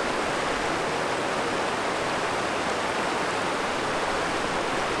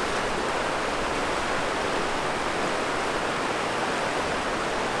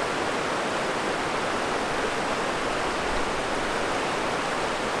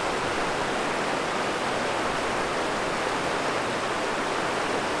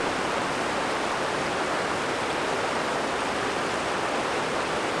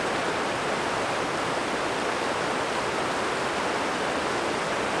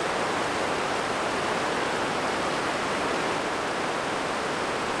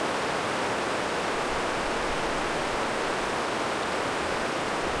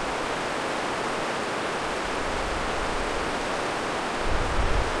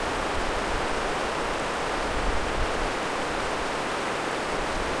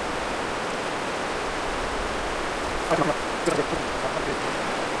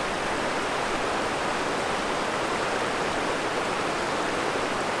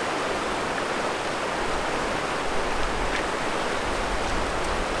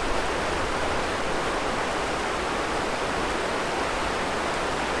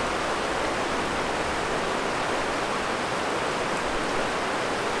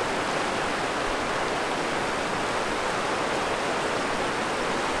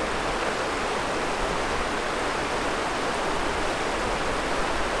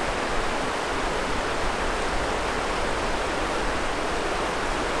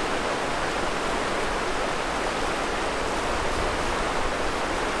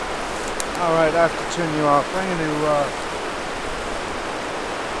 Alright, I have to turn you off. I'm going to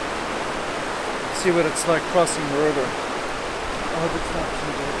see what it's like crossing the river. I hope it's not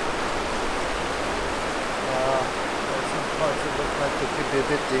too deep. There's some parts that look like they could be a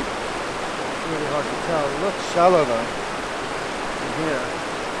bit deep. It's really hard to tell. It looks shallow though, in here.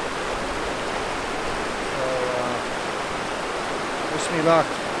 So, wish me luck.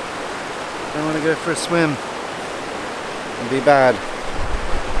 I want to go for a swim and be bad.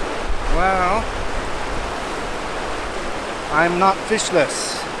 Well, I'm not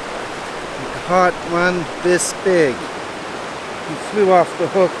fishless. I caught one this big. He flew off the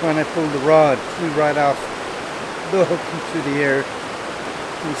hook when I pulled the rod. Flew right off the hook into the air.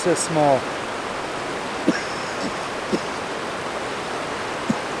 He was so small.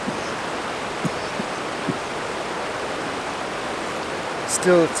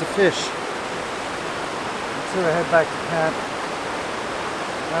 Still, it's a fish. So I head back to camp.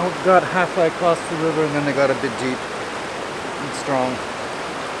 I got halfway across the river and then I got a bit deep and strong.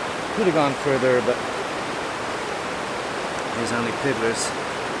 Could have gone further, but there's only piddlers.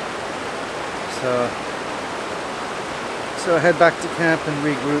 So I head back to camp and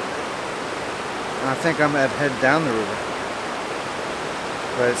regroup. And I think I'm gonna head down the river.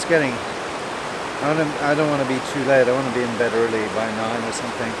 But it's getting, I don't want to be too late. I want to be in bed early by 9 or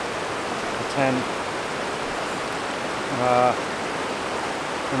something, or 10.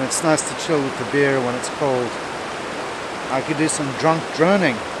 And it's nice to chill with the beer when it's cold. I could do some drunk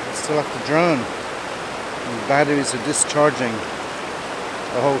droning. I still have to drone. The batteries are discharging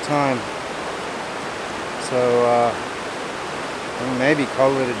the whole time. So I'll maybe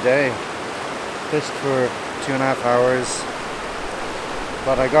call it a day. Fished for 2.5 hours.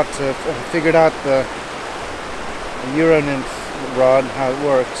 But I figured out the Euro nymph rod, how it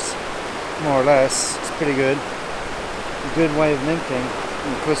works, more or less. It's pretty good. A good way of nymphing.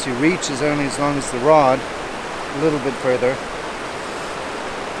 And of course your reach is only as long as the rod, a little bit further.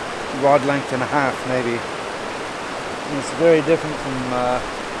 Rod length and a half maybe. And it's very different from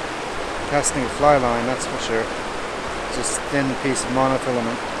casting a fly line, that's for sure. Just thin piece of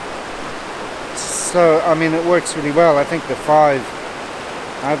monofilament. So, I mean, it works really well. I think I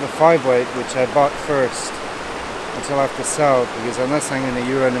have a 5 weight which I bought first until I have to sell, because unless I'm going to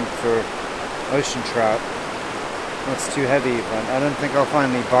Euro nymph for ocean trout, it's too heavy, but I don't think I'll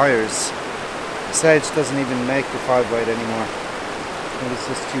find any buyers. Sage doesn't even make the 5 weight anymore. I think it's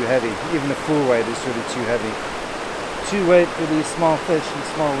just too heavy. Even the full weight is really too heavy. 2 weight for these small fish and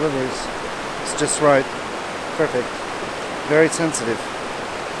small rivers. It's just right. Perfect. Very sensitive.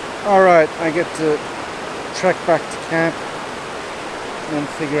 Alright, I get to trek back to camp and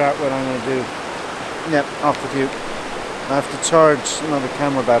figure out what I'm going to do. Yep, off with you. I have to charge another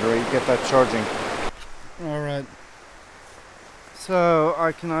camera battery, get that charging. Alright. So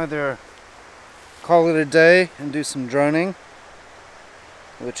I can either call it a day and do some droning,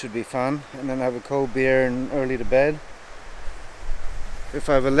 which would be fun, and then have a cold beer and early to bed. If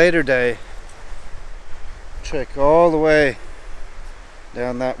I have a later day, trek all the way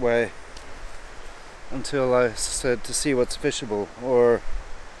down that way until I said to see what's fishable, or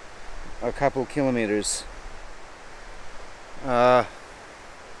a couple kilometers, and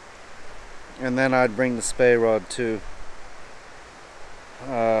then I'd bring the spey rod too.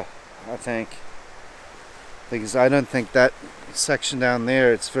 I think, because I don't think that section down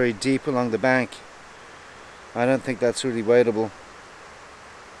there, it's very deep along the bank. I don't think that's really wadeable.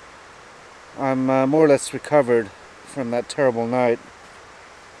 I'm more or less recovered from that terrible night.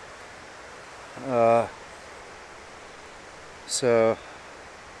 So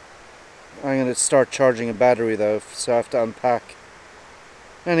I'm going to start charging a battery though, so I have to unpack.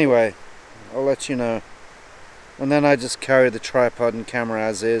 Anyway, I'll let you know. And then I just carry the tripod and camera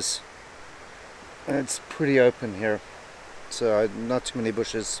as is. And it's pretty open here, so not too many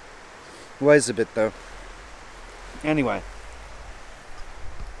bushes. Weighs a bit though. Anyway,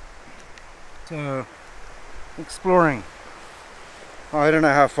 so exploring. Oh, I don't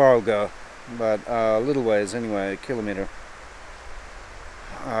know how far I'll go, but a little ways anyway, a kilometer.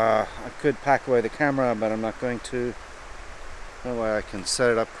 I could pack away the camera, but I'm not going to. That way I can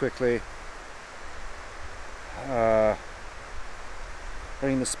set it up quickly.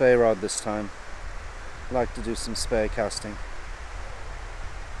 Bring the spey rod this time. I like to do some spey casting.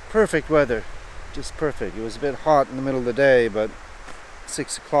 Perfect weather, just perfect. It was a bit hot in the middle of the day, but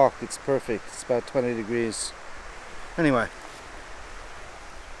 6 o'clock it's perfect. It's about 20 degrees. Anyway.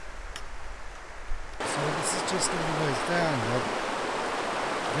 So this is just a little ways down, but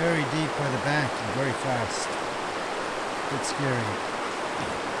very deep by the bank and very fast. A bit scary.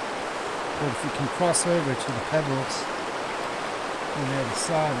 But if you can cross over to the pebbles, On the other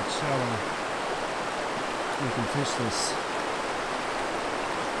side it's shallow. We can fish this.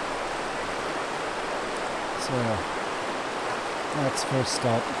 So that's first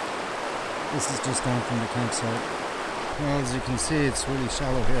stop. This is just down from the campsite. Well, as you can see, it's really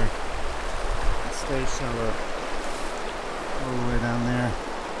shallow here. It stays shallow all the way down there.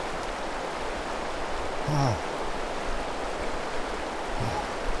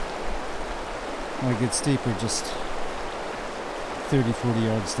 Might get steeper just 30-40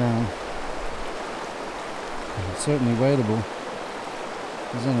 yards down. It's certainly wadeable.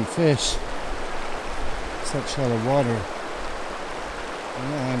 If there's any fish, such shallow water,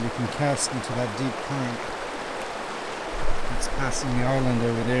 and you can cast into that deep current. It's passing the island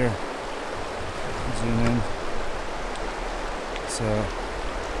over there. Zoom in. So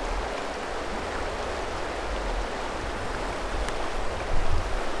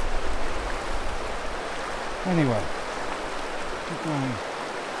anyway, keep going.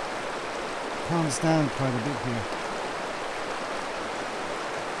 Calms down quite a bit here.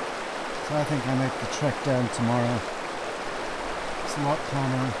 So I think I make the trek down tomorrow. It's a lot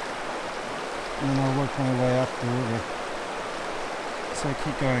calmer. And then I'll work my way up the river. So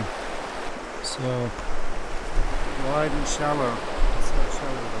keep going. So wide and shallow. It's not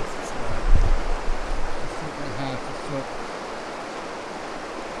shallow, it's wide. A foot and a half, a foot.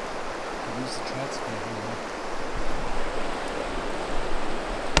 I'll use the trout spear here.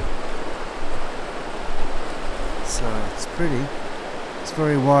 So it's pretty. It's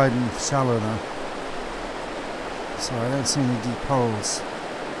very wide and shallow though. So I don't see any deep holes.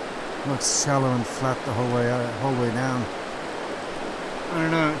 It looks shallow and flat the whole way down. I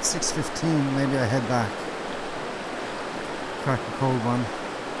don't know, it's 6:15, maybe I head back. Crack a cold one.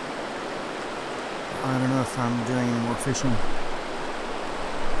 I don't know if I'm doing any more fishing.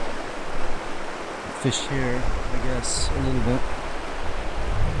 Fish here, I guess, a little bit.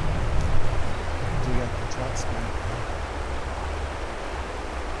 Dig up the trout spear.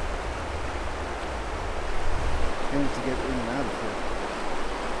 Going to get in and out of here.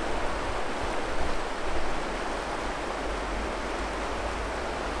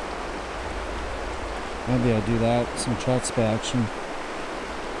 Maybe I do that, some trout spear action.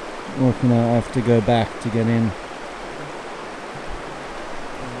 Or can I have to go back to get in?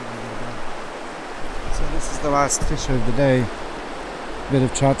 So this is the last fish of the day. Bit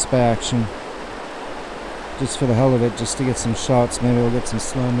of trout spear action. Just for the hell of it, just to get some shots. Maybe we'll get some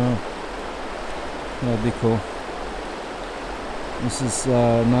slow-mo. That'd be cool. This is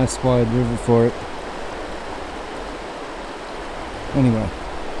a nice wide river for it. Anyway.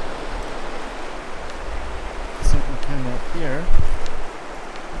 Set my camera up here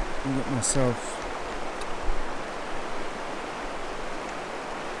and get myself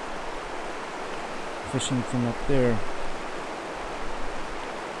fishing from up there.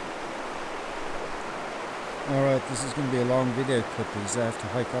 Alright, this is going to be a long video clip because I have to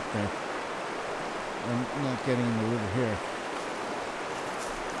hike up there. I'm not getting in the river here.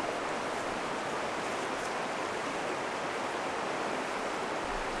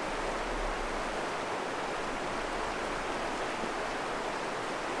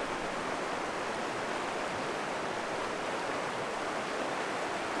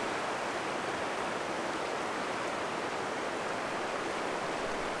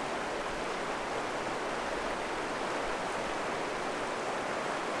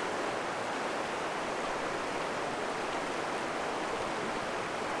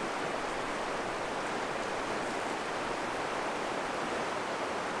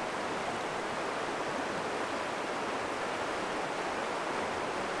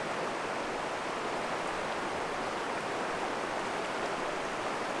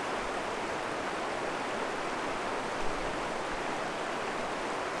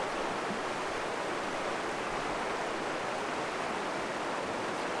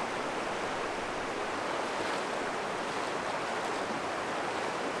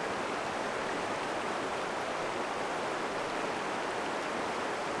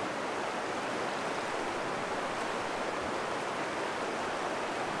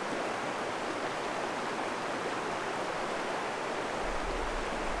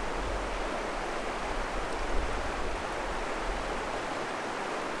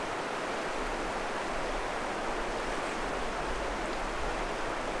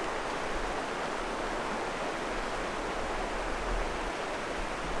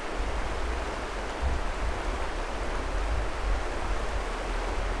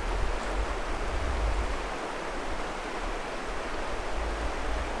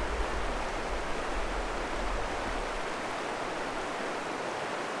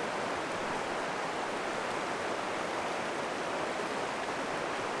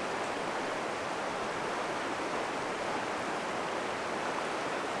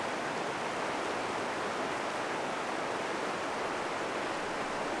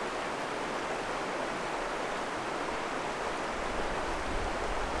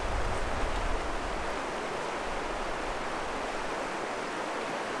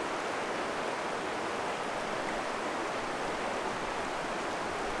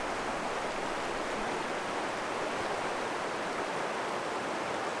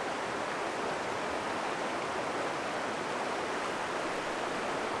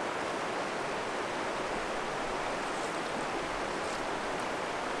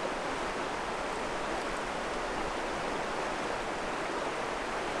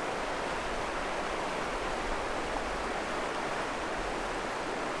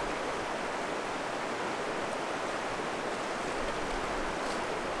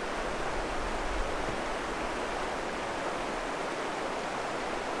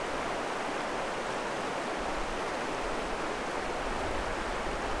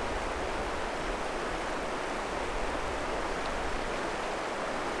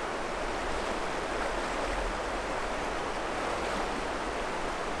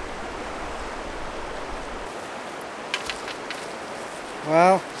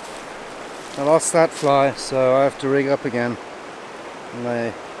 Well, I lost that fly, so I have to rig up again.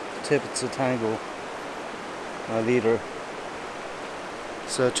 My tip, it's a tangle, my leader.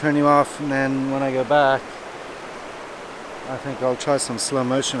 So turn you off, and then when I go back, I think I'll try some slow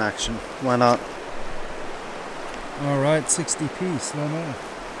motion action. Why not? Alright, 60p slow mo.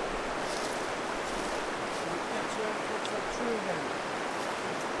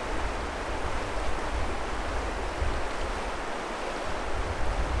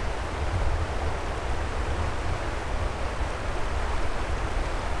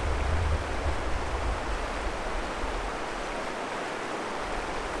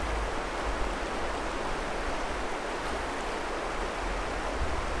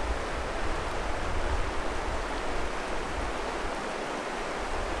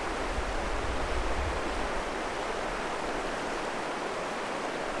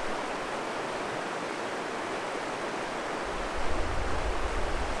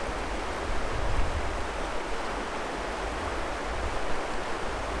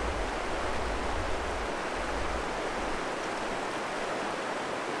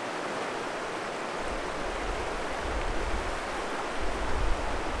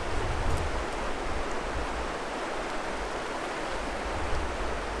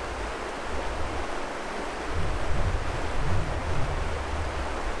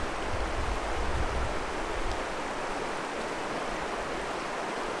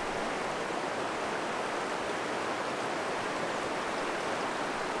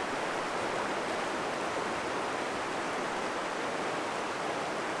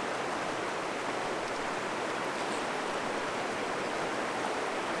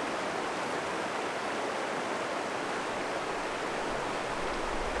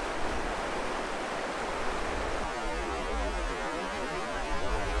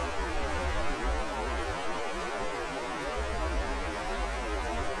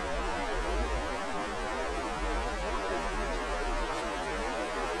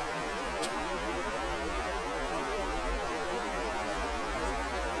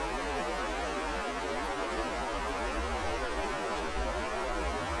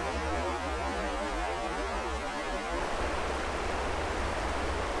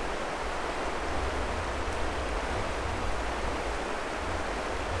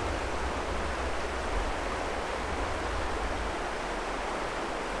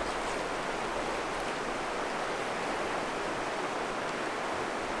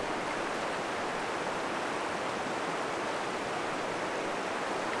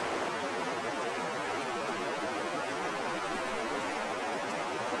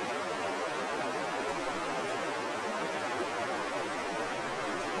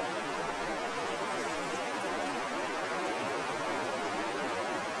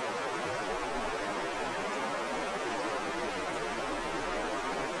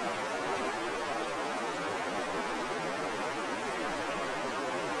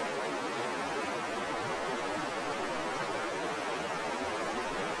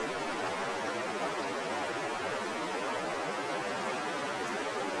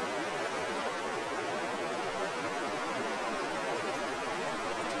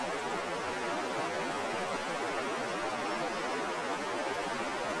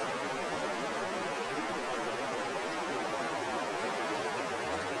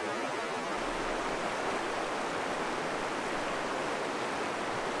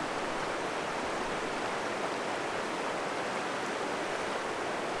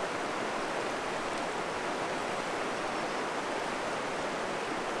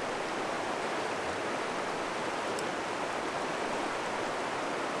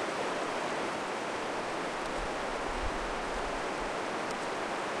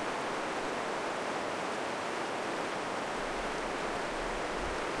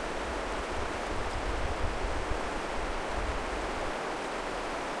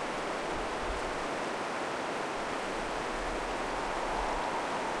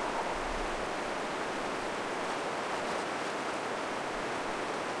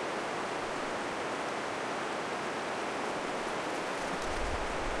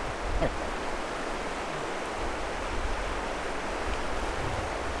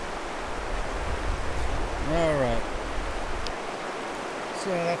 Alright. So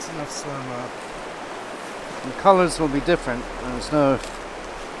that's enough slow-mo. The colors will be different. There's no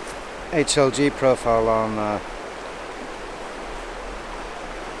HLG profile on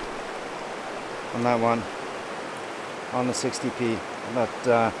that one, on the 60p.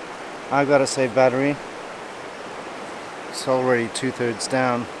 But I've got to save battery. It's already 2/3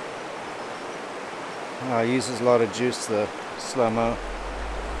 down. Uses a lot of juice, the slow-mo.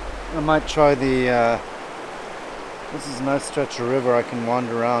 I might try the This is a nice stretch of river. I can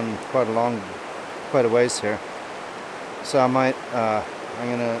wander around quite a ways here. So I'm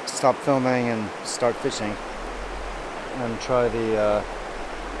gonna stop filming and start fishing and try the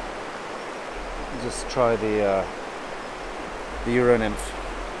Euro nymph.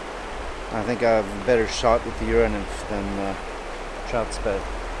 I think I have a better shot with the Euro nymph than trout spade.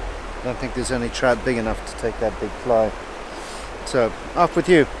 I don't think there's any trout big enough to take that big fly. So off with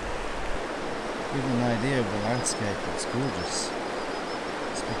you. Give you an idea of the landscape. It's gorgeous.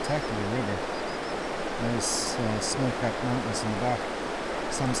 Spectacular river. There's snow-capped mountains in the back.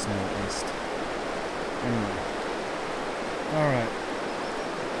 Some snow at least. Anyway. Alright.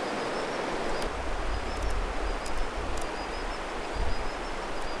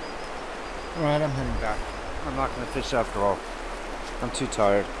 Alright, I'm heading back. I'm not going to fish after all. I'm too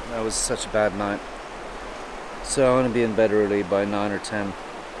tired. That was such a bad night. So I'm going to be in bed early by 9 or 10.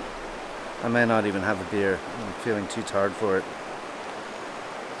 I may not even have a beer. I'm feeling too tired for it.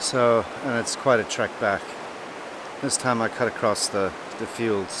 So, and it's quite a trek back. This time I cut across the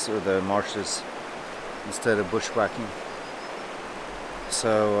fields or the marshes instead of bushwhacking.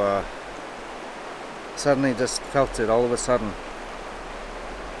 So suddenly just felt it all of a sudden.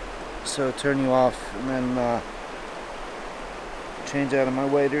 So turn you off and then change out of my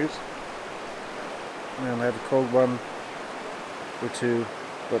waders. And I have a cold one or two,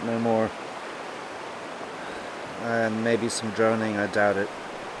 but no more. And maybe some droning, I doubt it.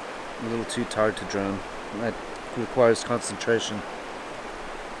 I'm a little too tired to drone. That requires concentration.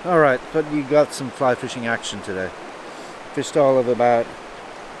 Alright, but you got some fly fishing action today. Fished all of about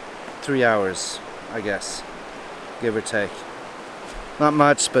 3 hours, I guess, give or take. Not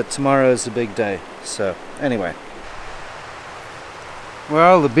much, but tomorrow is a big day. So, anyway.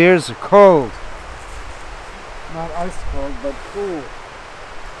 Well, the beers are cold. Not ice cold, but cool.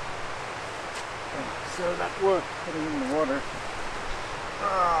 So that worked, putting in the water.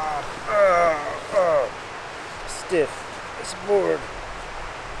 Stiff. It's bored.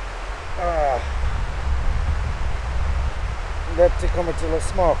 Det kommer till att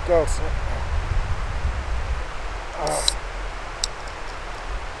smaka alltså.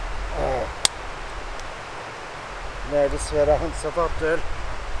 Nej, dessvärre hansat upp där.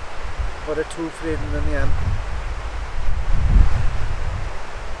 Var det tog friden igen.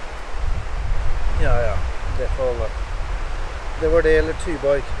 Ja, det får hålla. Det var det eller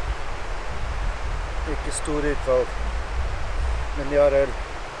tybak. Mycket stor utvalg. Men jag är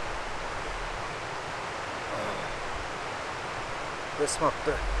det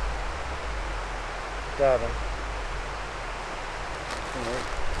smakte. Däven.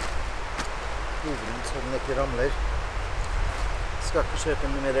 Hoveden så den ikke ramler. Skal ikke kjøpe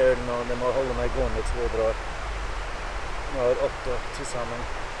mer øl nå, det må holde meg gående til jeg drar. Jeg har 8 til sammen.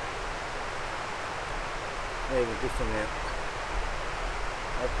 Egentlig for meg.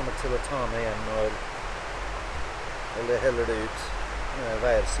 Jeg kommer til å ta meg hjem når eller heller det ut. Jeg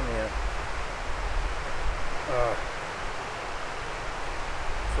veier så mye.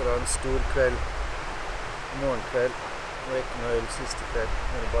 For å ha en stor kveld, morgenkveld, og ikke noe øl siste kveld,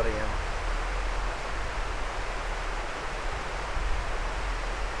 men bare igjen.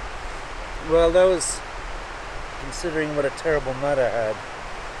 Well, that was, considering what a terrible night I had,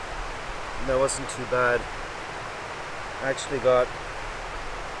 that wasn't too bad. I actually got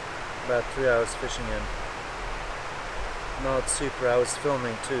about 3 hours fishing in. Not super, I was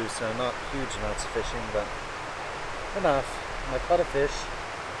filming too, so not huge amounts of fishing, but enough. I caught a fish.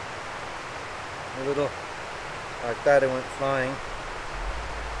 A little like that, it went flying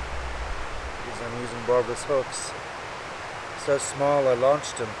because I'm using barbless hooks. So small, I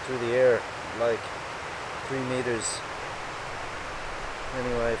launched them through the air like 3 meters.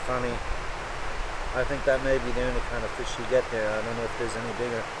 Anyway, funny. I think that may be the only kind of fish you get there. I don't know if there's any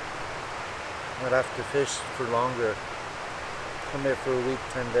bigger. I'd have to fish for longer. Come here for a week,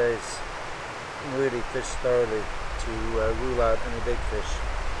 10 days, and really fish thoroughly to rule out any big fish.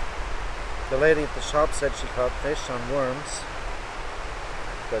 The lady at the shop said she caught fish on worms,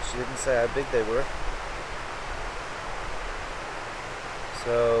 but she didn't say how big they were.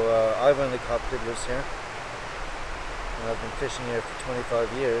 So I've only caught piddlers here, and I've been fishing here for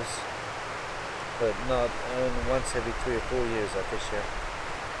 25 years, but not only once every 3 or 4 years I fish here.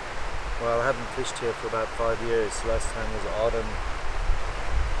 Well, I haven't fished here for about 5 years. Last time was autumn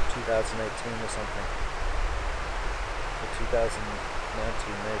 2018 or something, or 2019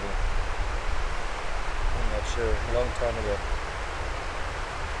 maybe. I'm not sure, a long time ago.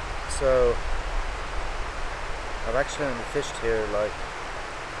 So, I've actually only fished here like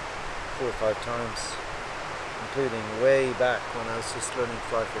 4 or 5 times, including way back when I was just learning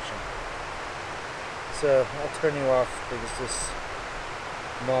fly fishing. So I'll turn you off because this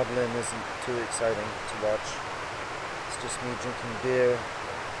modeling isn't too exciting to watch. It's just me drinking beer.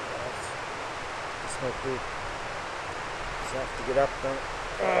 Smoke weed. Just have to get up now.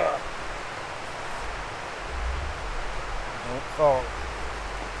 Don't fall.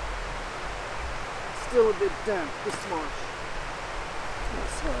 Still a bit damp this marsh.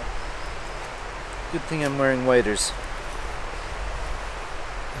 So, good thing I'm wearing waders.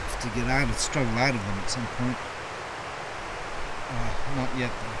 Have to get out and struggle out of them at some point. Not yet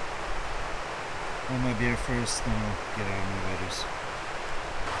though. Hold my beer first, then I'll get out of my waders.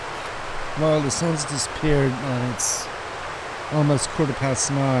 Well, the sun's disappeared and it's almost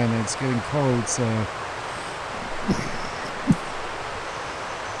 9:15 and it's getting cold, so I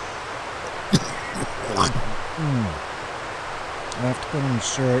have to put on a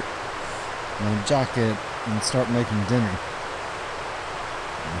shirt and a jacket and start making dinner,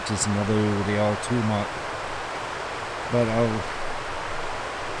 which is another really all too much. But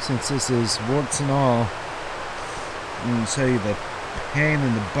since this is warts and all, I'm going to show you the pain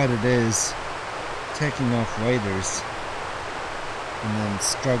in the butt it is taking off waders and then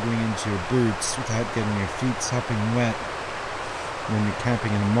struggling into your boots without getting your feet sopping wet when you're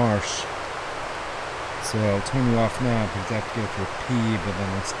camping in a marsh. So I'll turn you off now because I have to go for a pee, but then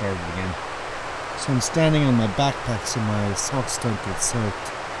I'll start it again. So I'm standing on my backpack so my socks don't get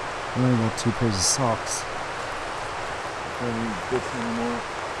soaked. I only got 2 pairs of socks. I don't need boots anymore.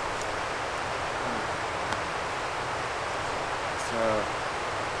 So I'm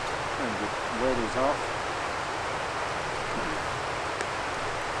going to get the waders off.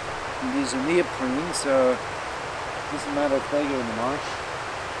 And these are neoprene, so it doesn't matter if they go in the marsh.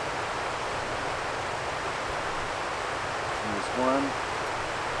 There's one.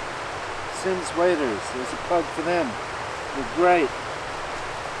 Sims waders, there's a plug for them. They're great.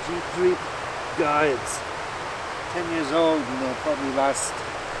 G3 guides. 10 years old and they'll probably last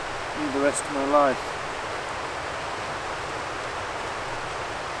me the rest of my life.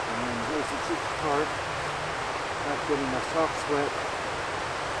 And here's the tricky part. Not getting my socks wet.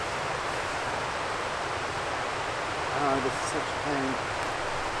 This is such a pain.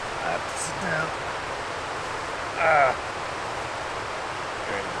 I have to sit down.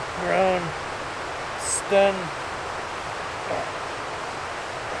 Grown, stunned.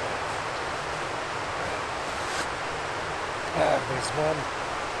 There's one.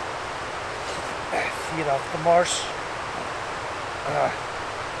 Feet off the marsh.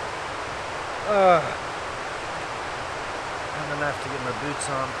 I'm gonna have to get my boots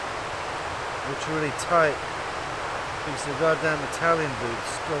on, which are really tight. Because they're goddamn Italian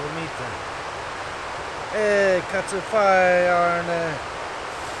boots. Dolomita. Hey, cazzo fai, Arne?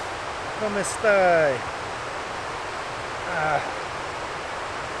 Come stai?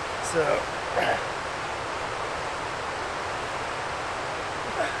 So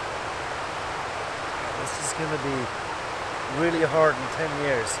this is going to be really hard in 10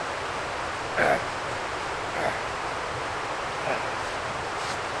 years.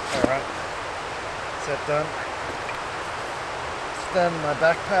 Alright, is that done? It's done, my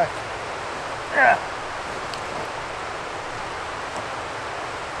backpack.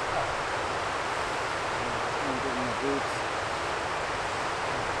 Boots.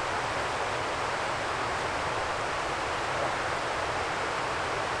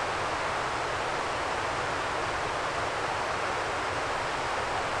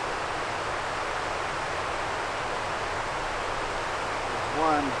 There's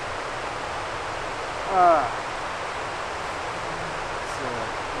one. So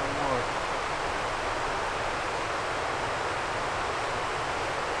one more.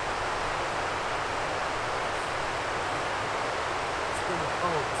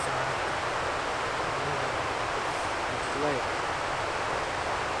 Cold, so it's late.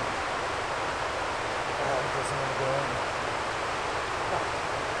 It doesn't want to go in.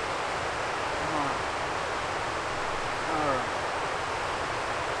 Come on. Alright.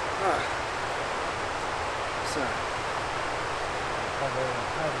 So,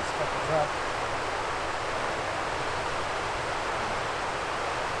 how these fuckers up.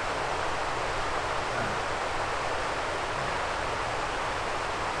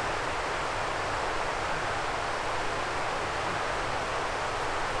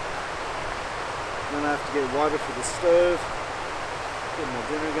 Then I have to get water for the stove, get my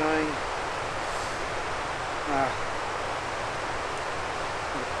dinner going.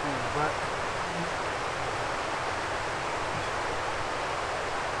 But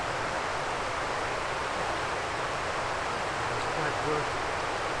it's quite good.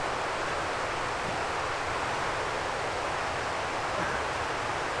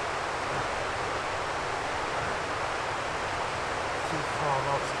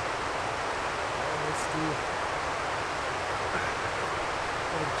 not. Let's do.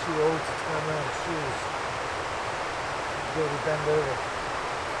 I'm too old to turn around shoes. Go to bend over.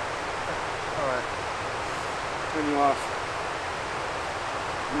 Alright. Turn you off.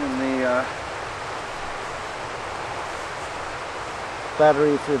 And the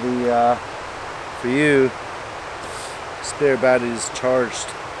battery for you, spare battery is charged.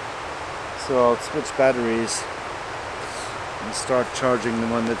 So I'll switch batteries and start charging the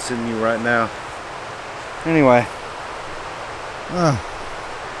one that's in you right now. Anyway.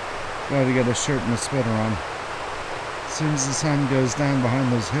 Gotta get a shirt and a sweater on. As soon as the sun goes down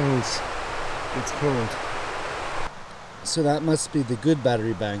behind those hills, it's cold. So that must be the good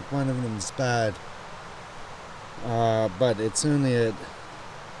battery bank. One of them's bad. But it's only at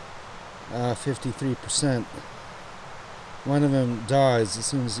 53%. One of them dies as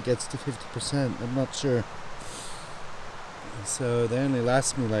soon as it gets to 50%. I'm not sure. So they only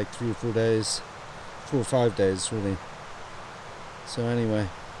last me like 3 or 4 days. 4 or 5 days really. So anyway.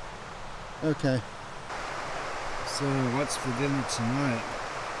 Okay. So what's for dinner tonight?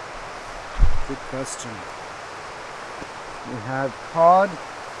 Good question. We have cod,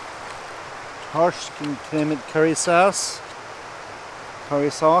 harsh and curry sauce.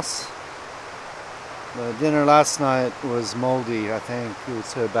 The dinner last night was moldy, I think. It was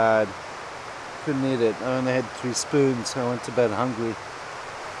so bad. Couldn't eat it. I only had 3 spoons, so I went to bed hungry.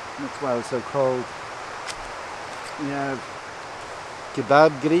 That's why it was so cold. We have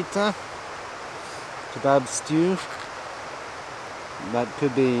kebab grita, kebab stew. That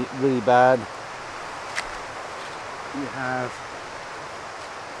could be really bad. We have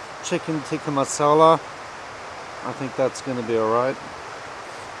chicken tikka masala. I think that's going to be alright.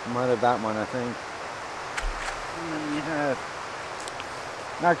 Might have that one, I think. And then we have,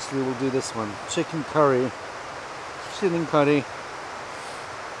 actually we'll do this one, chicken curry.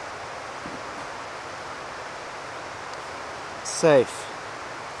 Safe.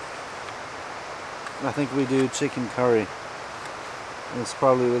 I think we do chicken curry. It's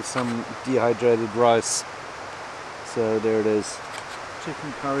probably with some dehydrated rice. So there it is.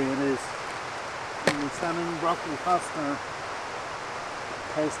 Chicken curry it is. And the salmon broccoli pasta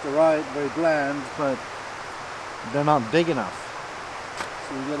tastes alright, very bland, but they're not big enough.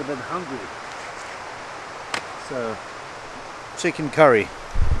 So we get a bit hungry. So chicken curry.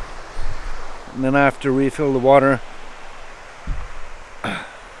 And then I have to refill the water.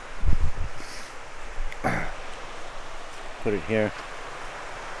 Put it here.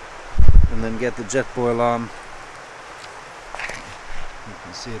 And then get the jet boil on. You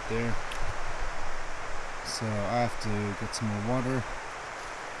can see it there. So I have to get some more water.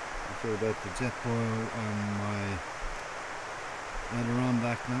 I feel about the jet boil on my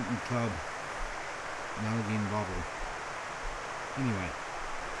Adirondack Mountain Club Nalgene bottle. Anyway.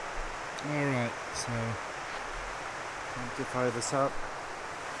 Alright, so time to fire this up.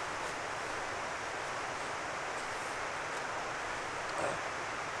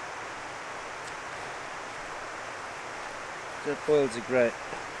 Jet boils are great.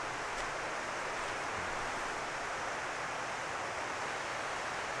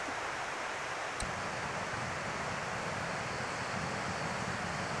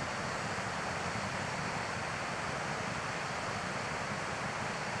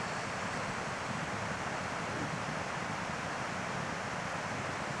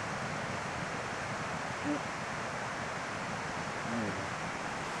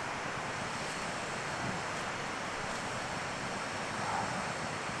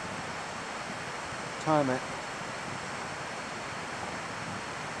 Time it.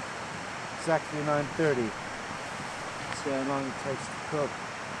 Exactly 9:30. See how long it takes to cook.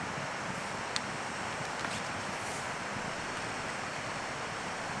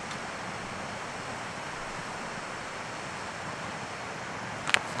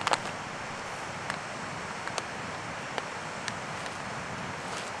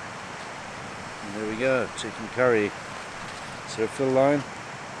 And there we go, chicken curry. Is there a fill line?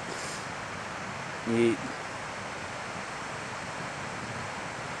 Eat.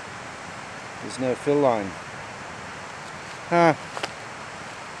 There's no fill line. Huh?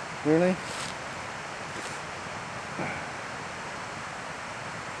 Really?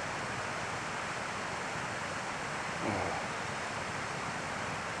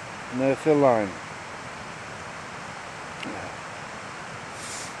 No fill line.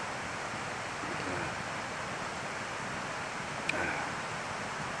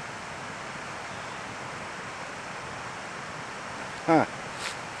 Huh.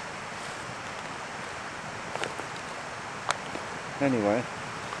 Anyway,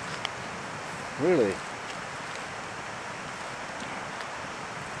 really.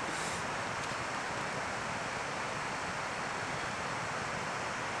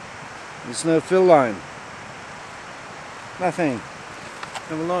 There's no fill line. Nothing.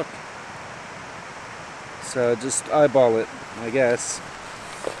 Have a look. So just eyeball it, I guess.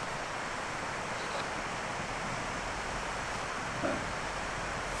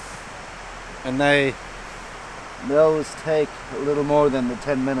 And they always take a little more than the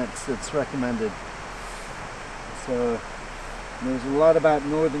 10 minutes that's recommended. So there's a lot about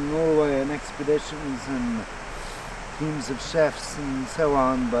northern Norway and expeditions and teams of chefs and so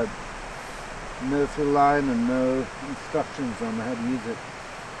on, but no fill line and no instructions on how to use it.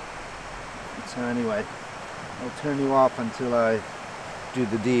 So anyway, I'll turn you off until I do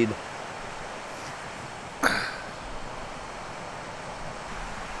the deed.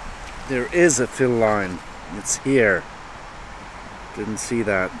 There is a fill line. It's here. Didn't see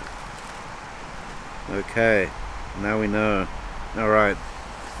that. Okay, now we know. Alright.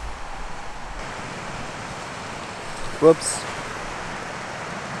 Whoops.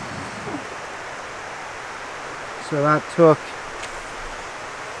 So that took,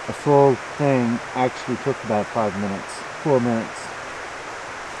 a full thing actually took about 4 minutes.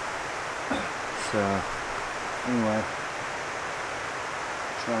 So, anyway.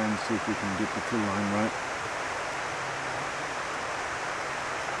 Try and see if we can get the fill line right.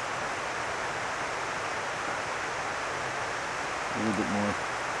 A little bit more.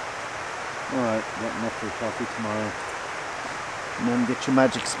 Alright, got enough for coffee tomorrow. And then get your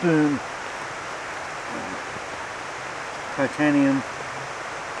magic spoon. Titanium.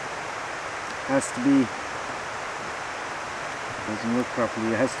 Has to be, doesn't look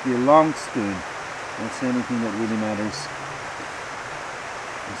properly, it has to be a long spoon. That's the only thing that really matters.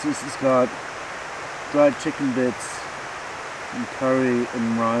 This has got dried chicken bits and curry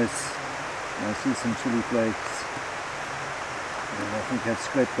and rice. And I see some chili flakes. And I think I've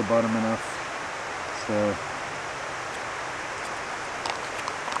scraped the bottom enough. So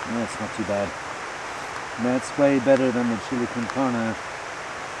that's not too bad. And that's way better than the chili con carne,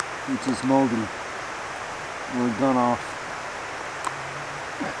 which is moldy or gone off.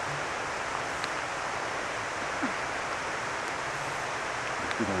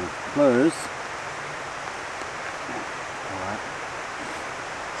 Close. Alright.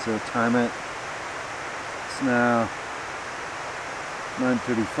 So time it. It's now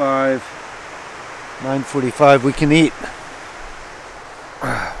 9:35. 9:45 we can eat.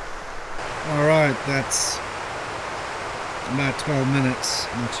 Alright, that's about 12 minutes.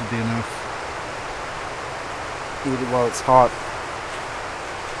 That should be enough. Eat it while it's hot.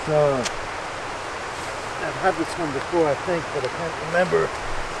 So I've had this one before, I think, but I can't remember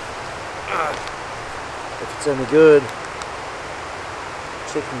if it's any good.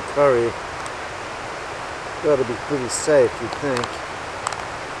 Chicken curry. Gotta be pretty safe, you'd think.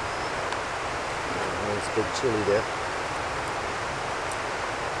 Oh, there's a big chili there.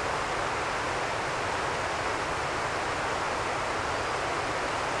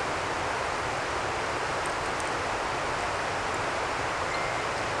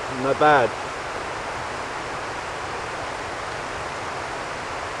 Not bad.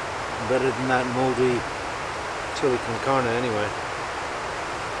 Better than that moldy chili con carne anyway.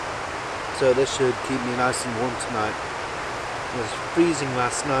 So this should keep me nice and warm tonight. It was freezing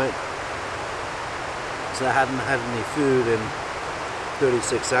last night, so I hadn't had any food in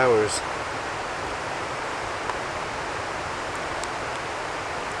 36 hours.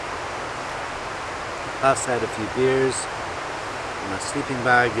 Plus I had a few beers. My sleeping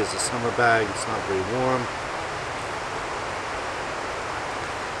bag is a summer bag, it's not very warm.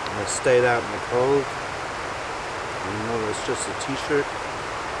 And I stayed out in the cold. And you know, it's just a t-shirt.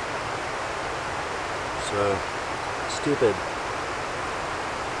 So, stupid.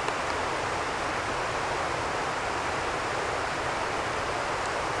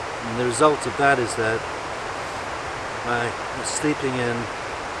 And the result of that is that I was sleeping in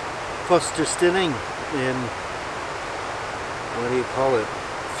foster stilling in, what do you call it,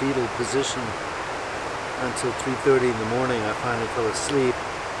 fetal position until 3:30 in the morning. I finally fell asleep,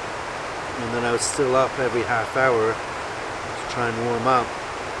 and then I was still up every half hour to try and warm up,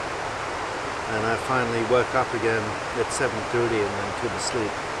 and I finally woke up again at 7:30 and then couldn't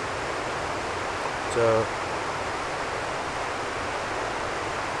sleep. So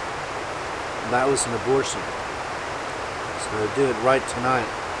that was an abortion. So I'll do it right tonight.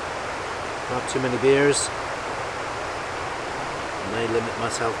 Not too many beers. I limit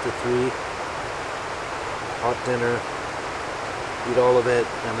myself to 3. Hot dinner, eat all of it,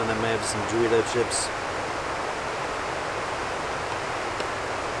 and then I may have some Dorito chips.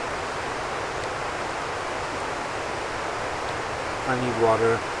 I need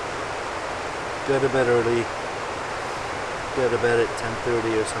water. Go to bed early. Go to bed at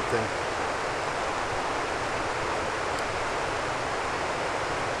 10:30 or something.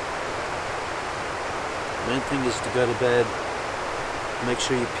 Main thing is to go to bed. Make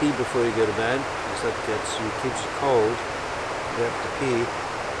sure you pee before you go to bed, because that keeps you cold. You have to pee.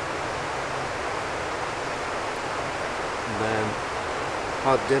 And then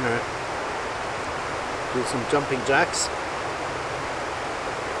hot dinner. Do some jumping jacks.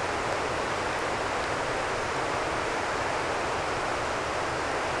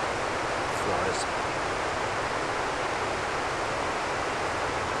 Flies.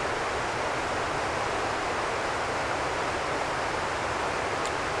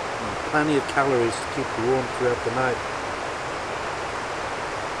 Plenty of calories to keep you warm throughout the night.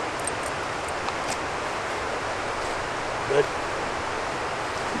 Good.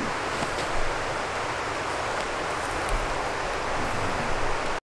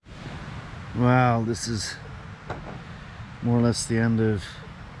 Well, this is more or less the end of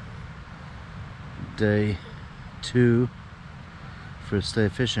day 2 first day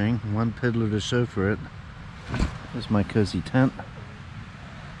fishing. One piddler to show for it. There's my cozy tent.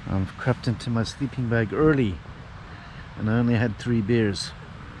 I've crept into my sleeping bag early and I only had 3 beers.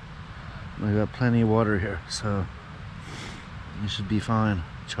 I got plenty of water here, so you should be fine.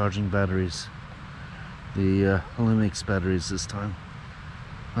 Charging batteries, the lumix batteries this time.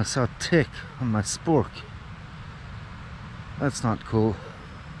 I saw a tick on my spork. That's not cool.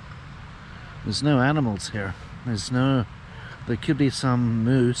 There's no animals here. There could be some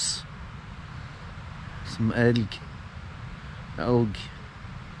moose, some elk,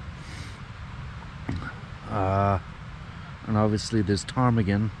 and obviously there's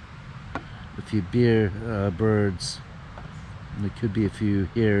ptarmigan, a few birds, and there could be a few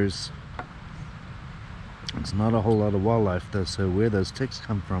hares. It's not a whole lot of wildlife though, so where those ticks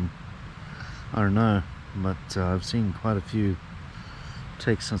come from, I don't know, but I've seen quite a few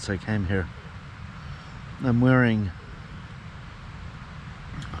ticks since I came here. I'm wearing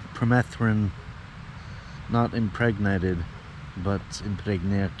permethrin, not impregnated, but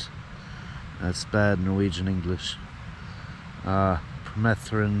impregnate. That's bad Norwegian English.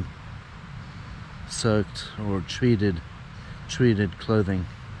 Permethrin soaked or treated clothing.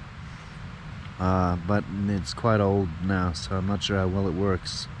 But it's quite old now, so I'm not sure how well it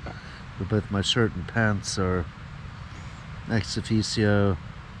works. But both my shirt and pants are ex officio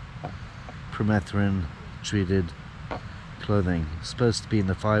permethrin treated clothing. It's supposed to be in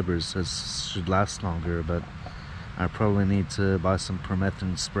the fibers, so it should last longer, but I probably need to buy some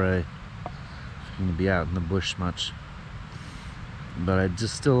permethrin spray if I'm going to be out in the bush much. But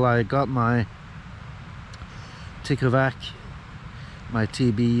I got my Tickovac, my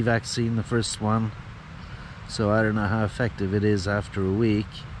TB vaccine, the first one, so I don't know how effective it is after a week.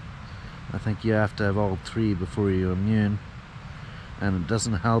 I think you have to have all 3 before you're immune, and it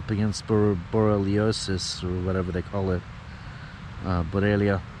doesn't help against borreliosis or whatever they call it,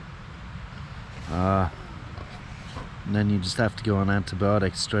 Borrelia. And then you just have to go on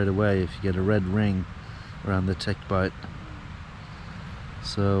antibiotics straight away if you get a red ring around the tick bite.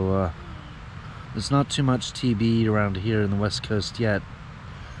 So there's not too much TB around here in the west coast yet.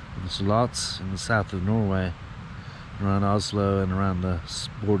 There's lots in the south of Norway, around Oslo and around the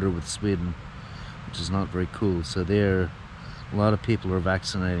border with Sweden, which is not very cool. So there, a lot of people are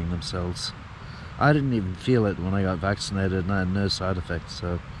vaccinating themselves. I didn't even feel it when I got vaccinated, and I had no side effects.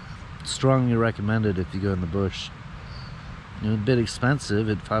 So strongly recommended if you go in the bush. You know, a bit expensive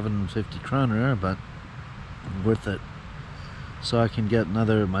at 550 kroner, but worth it. So I can get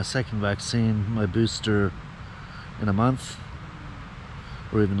my second vaccine, my booster, in a month,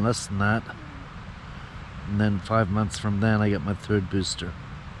 or even less than that. And then 5 months from then I get my 3rd booster.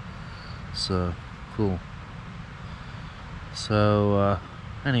 So, cool. So,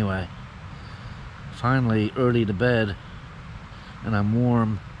 anyway, finally early to bed, and I'm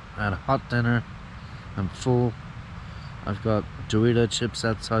warm. I had a hot dinner, I'm full. I've got Dorito chips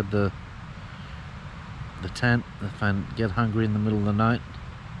outside the tent if I get hungry in the middle of the night.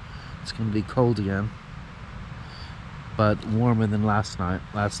 It's going to be cold again, but warmer than last night.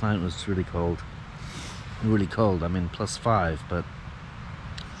 Last night was really cold. Really cold, I mean +5, but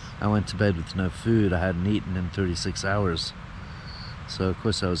I went to bed with no food. I hadn't eaten in 36 hours. So of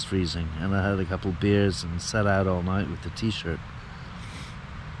course I was freezing, and I had a couple beers and sat out all night with the t-shirt.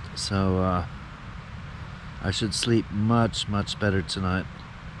 So I should sleep much better tonight.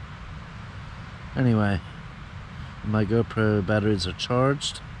 Anyway, my GoPro batteries are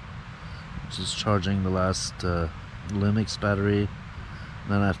charged. Just charging the last lumix battery.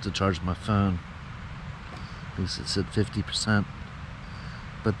 Then I have to charge my phone because it's at 50%.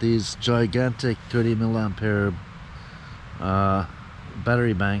 But these gigantic 30 milliampere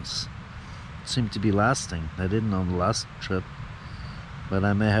battery banks seem to be lasting. I didn't on the last trip, but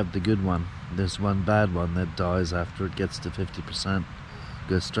I may have the good one. There's one bad one that dies after it gets to 50%,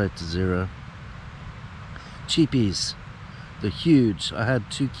 goes straight to 0. Cheapies, they're huge. I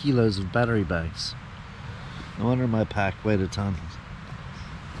had 2 kilos of battery banks. No wonder my pack weighed a ton.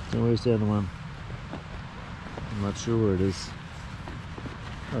 So where's the other one? I'm not sure where it is.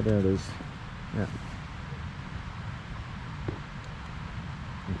 Oh, there it is. Yeah.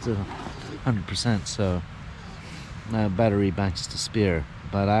 It's 100%, so battery banks to spare.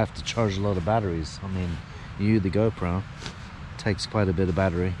 But I have to charge a lot of batteries. I mean, the GoPro takes quite a bit of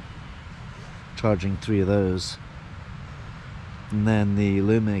battery. Charging 3 of those. And then the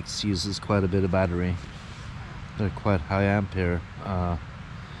Lumix uses quite a bit of battery. They're quite high ampere,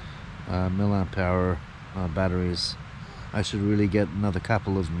 milliamp hour batteries. I should really get another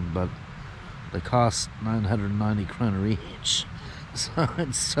couple of them, but they cost 990 kroner each. So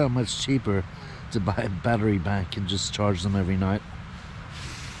it's so much cheaper to buy a battery bank and just charge them every night.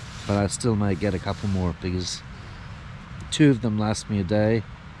 But I still might get a couple more because 2 of them last me a day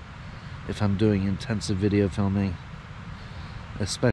if I'm doing intensive video filming, especially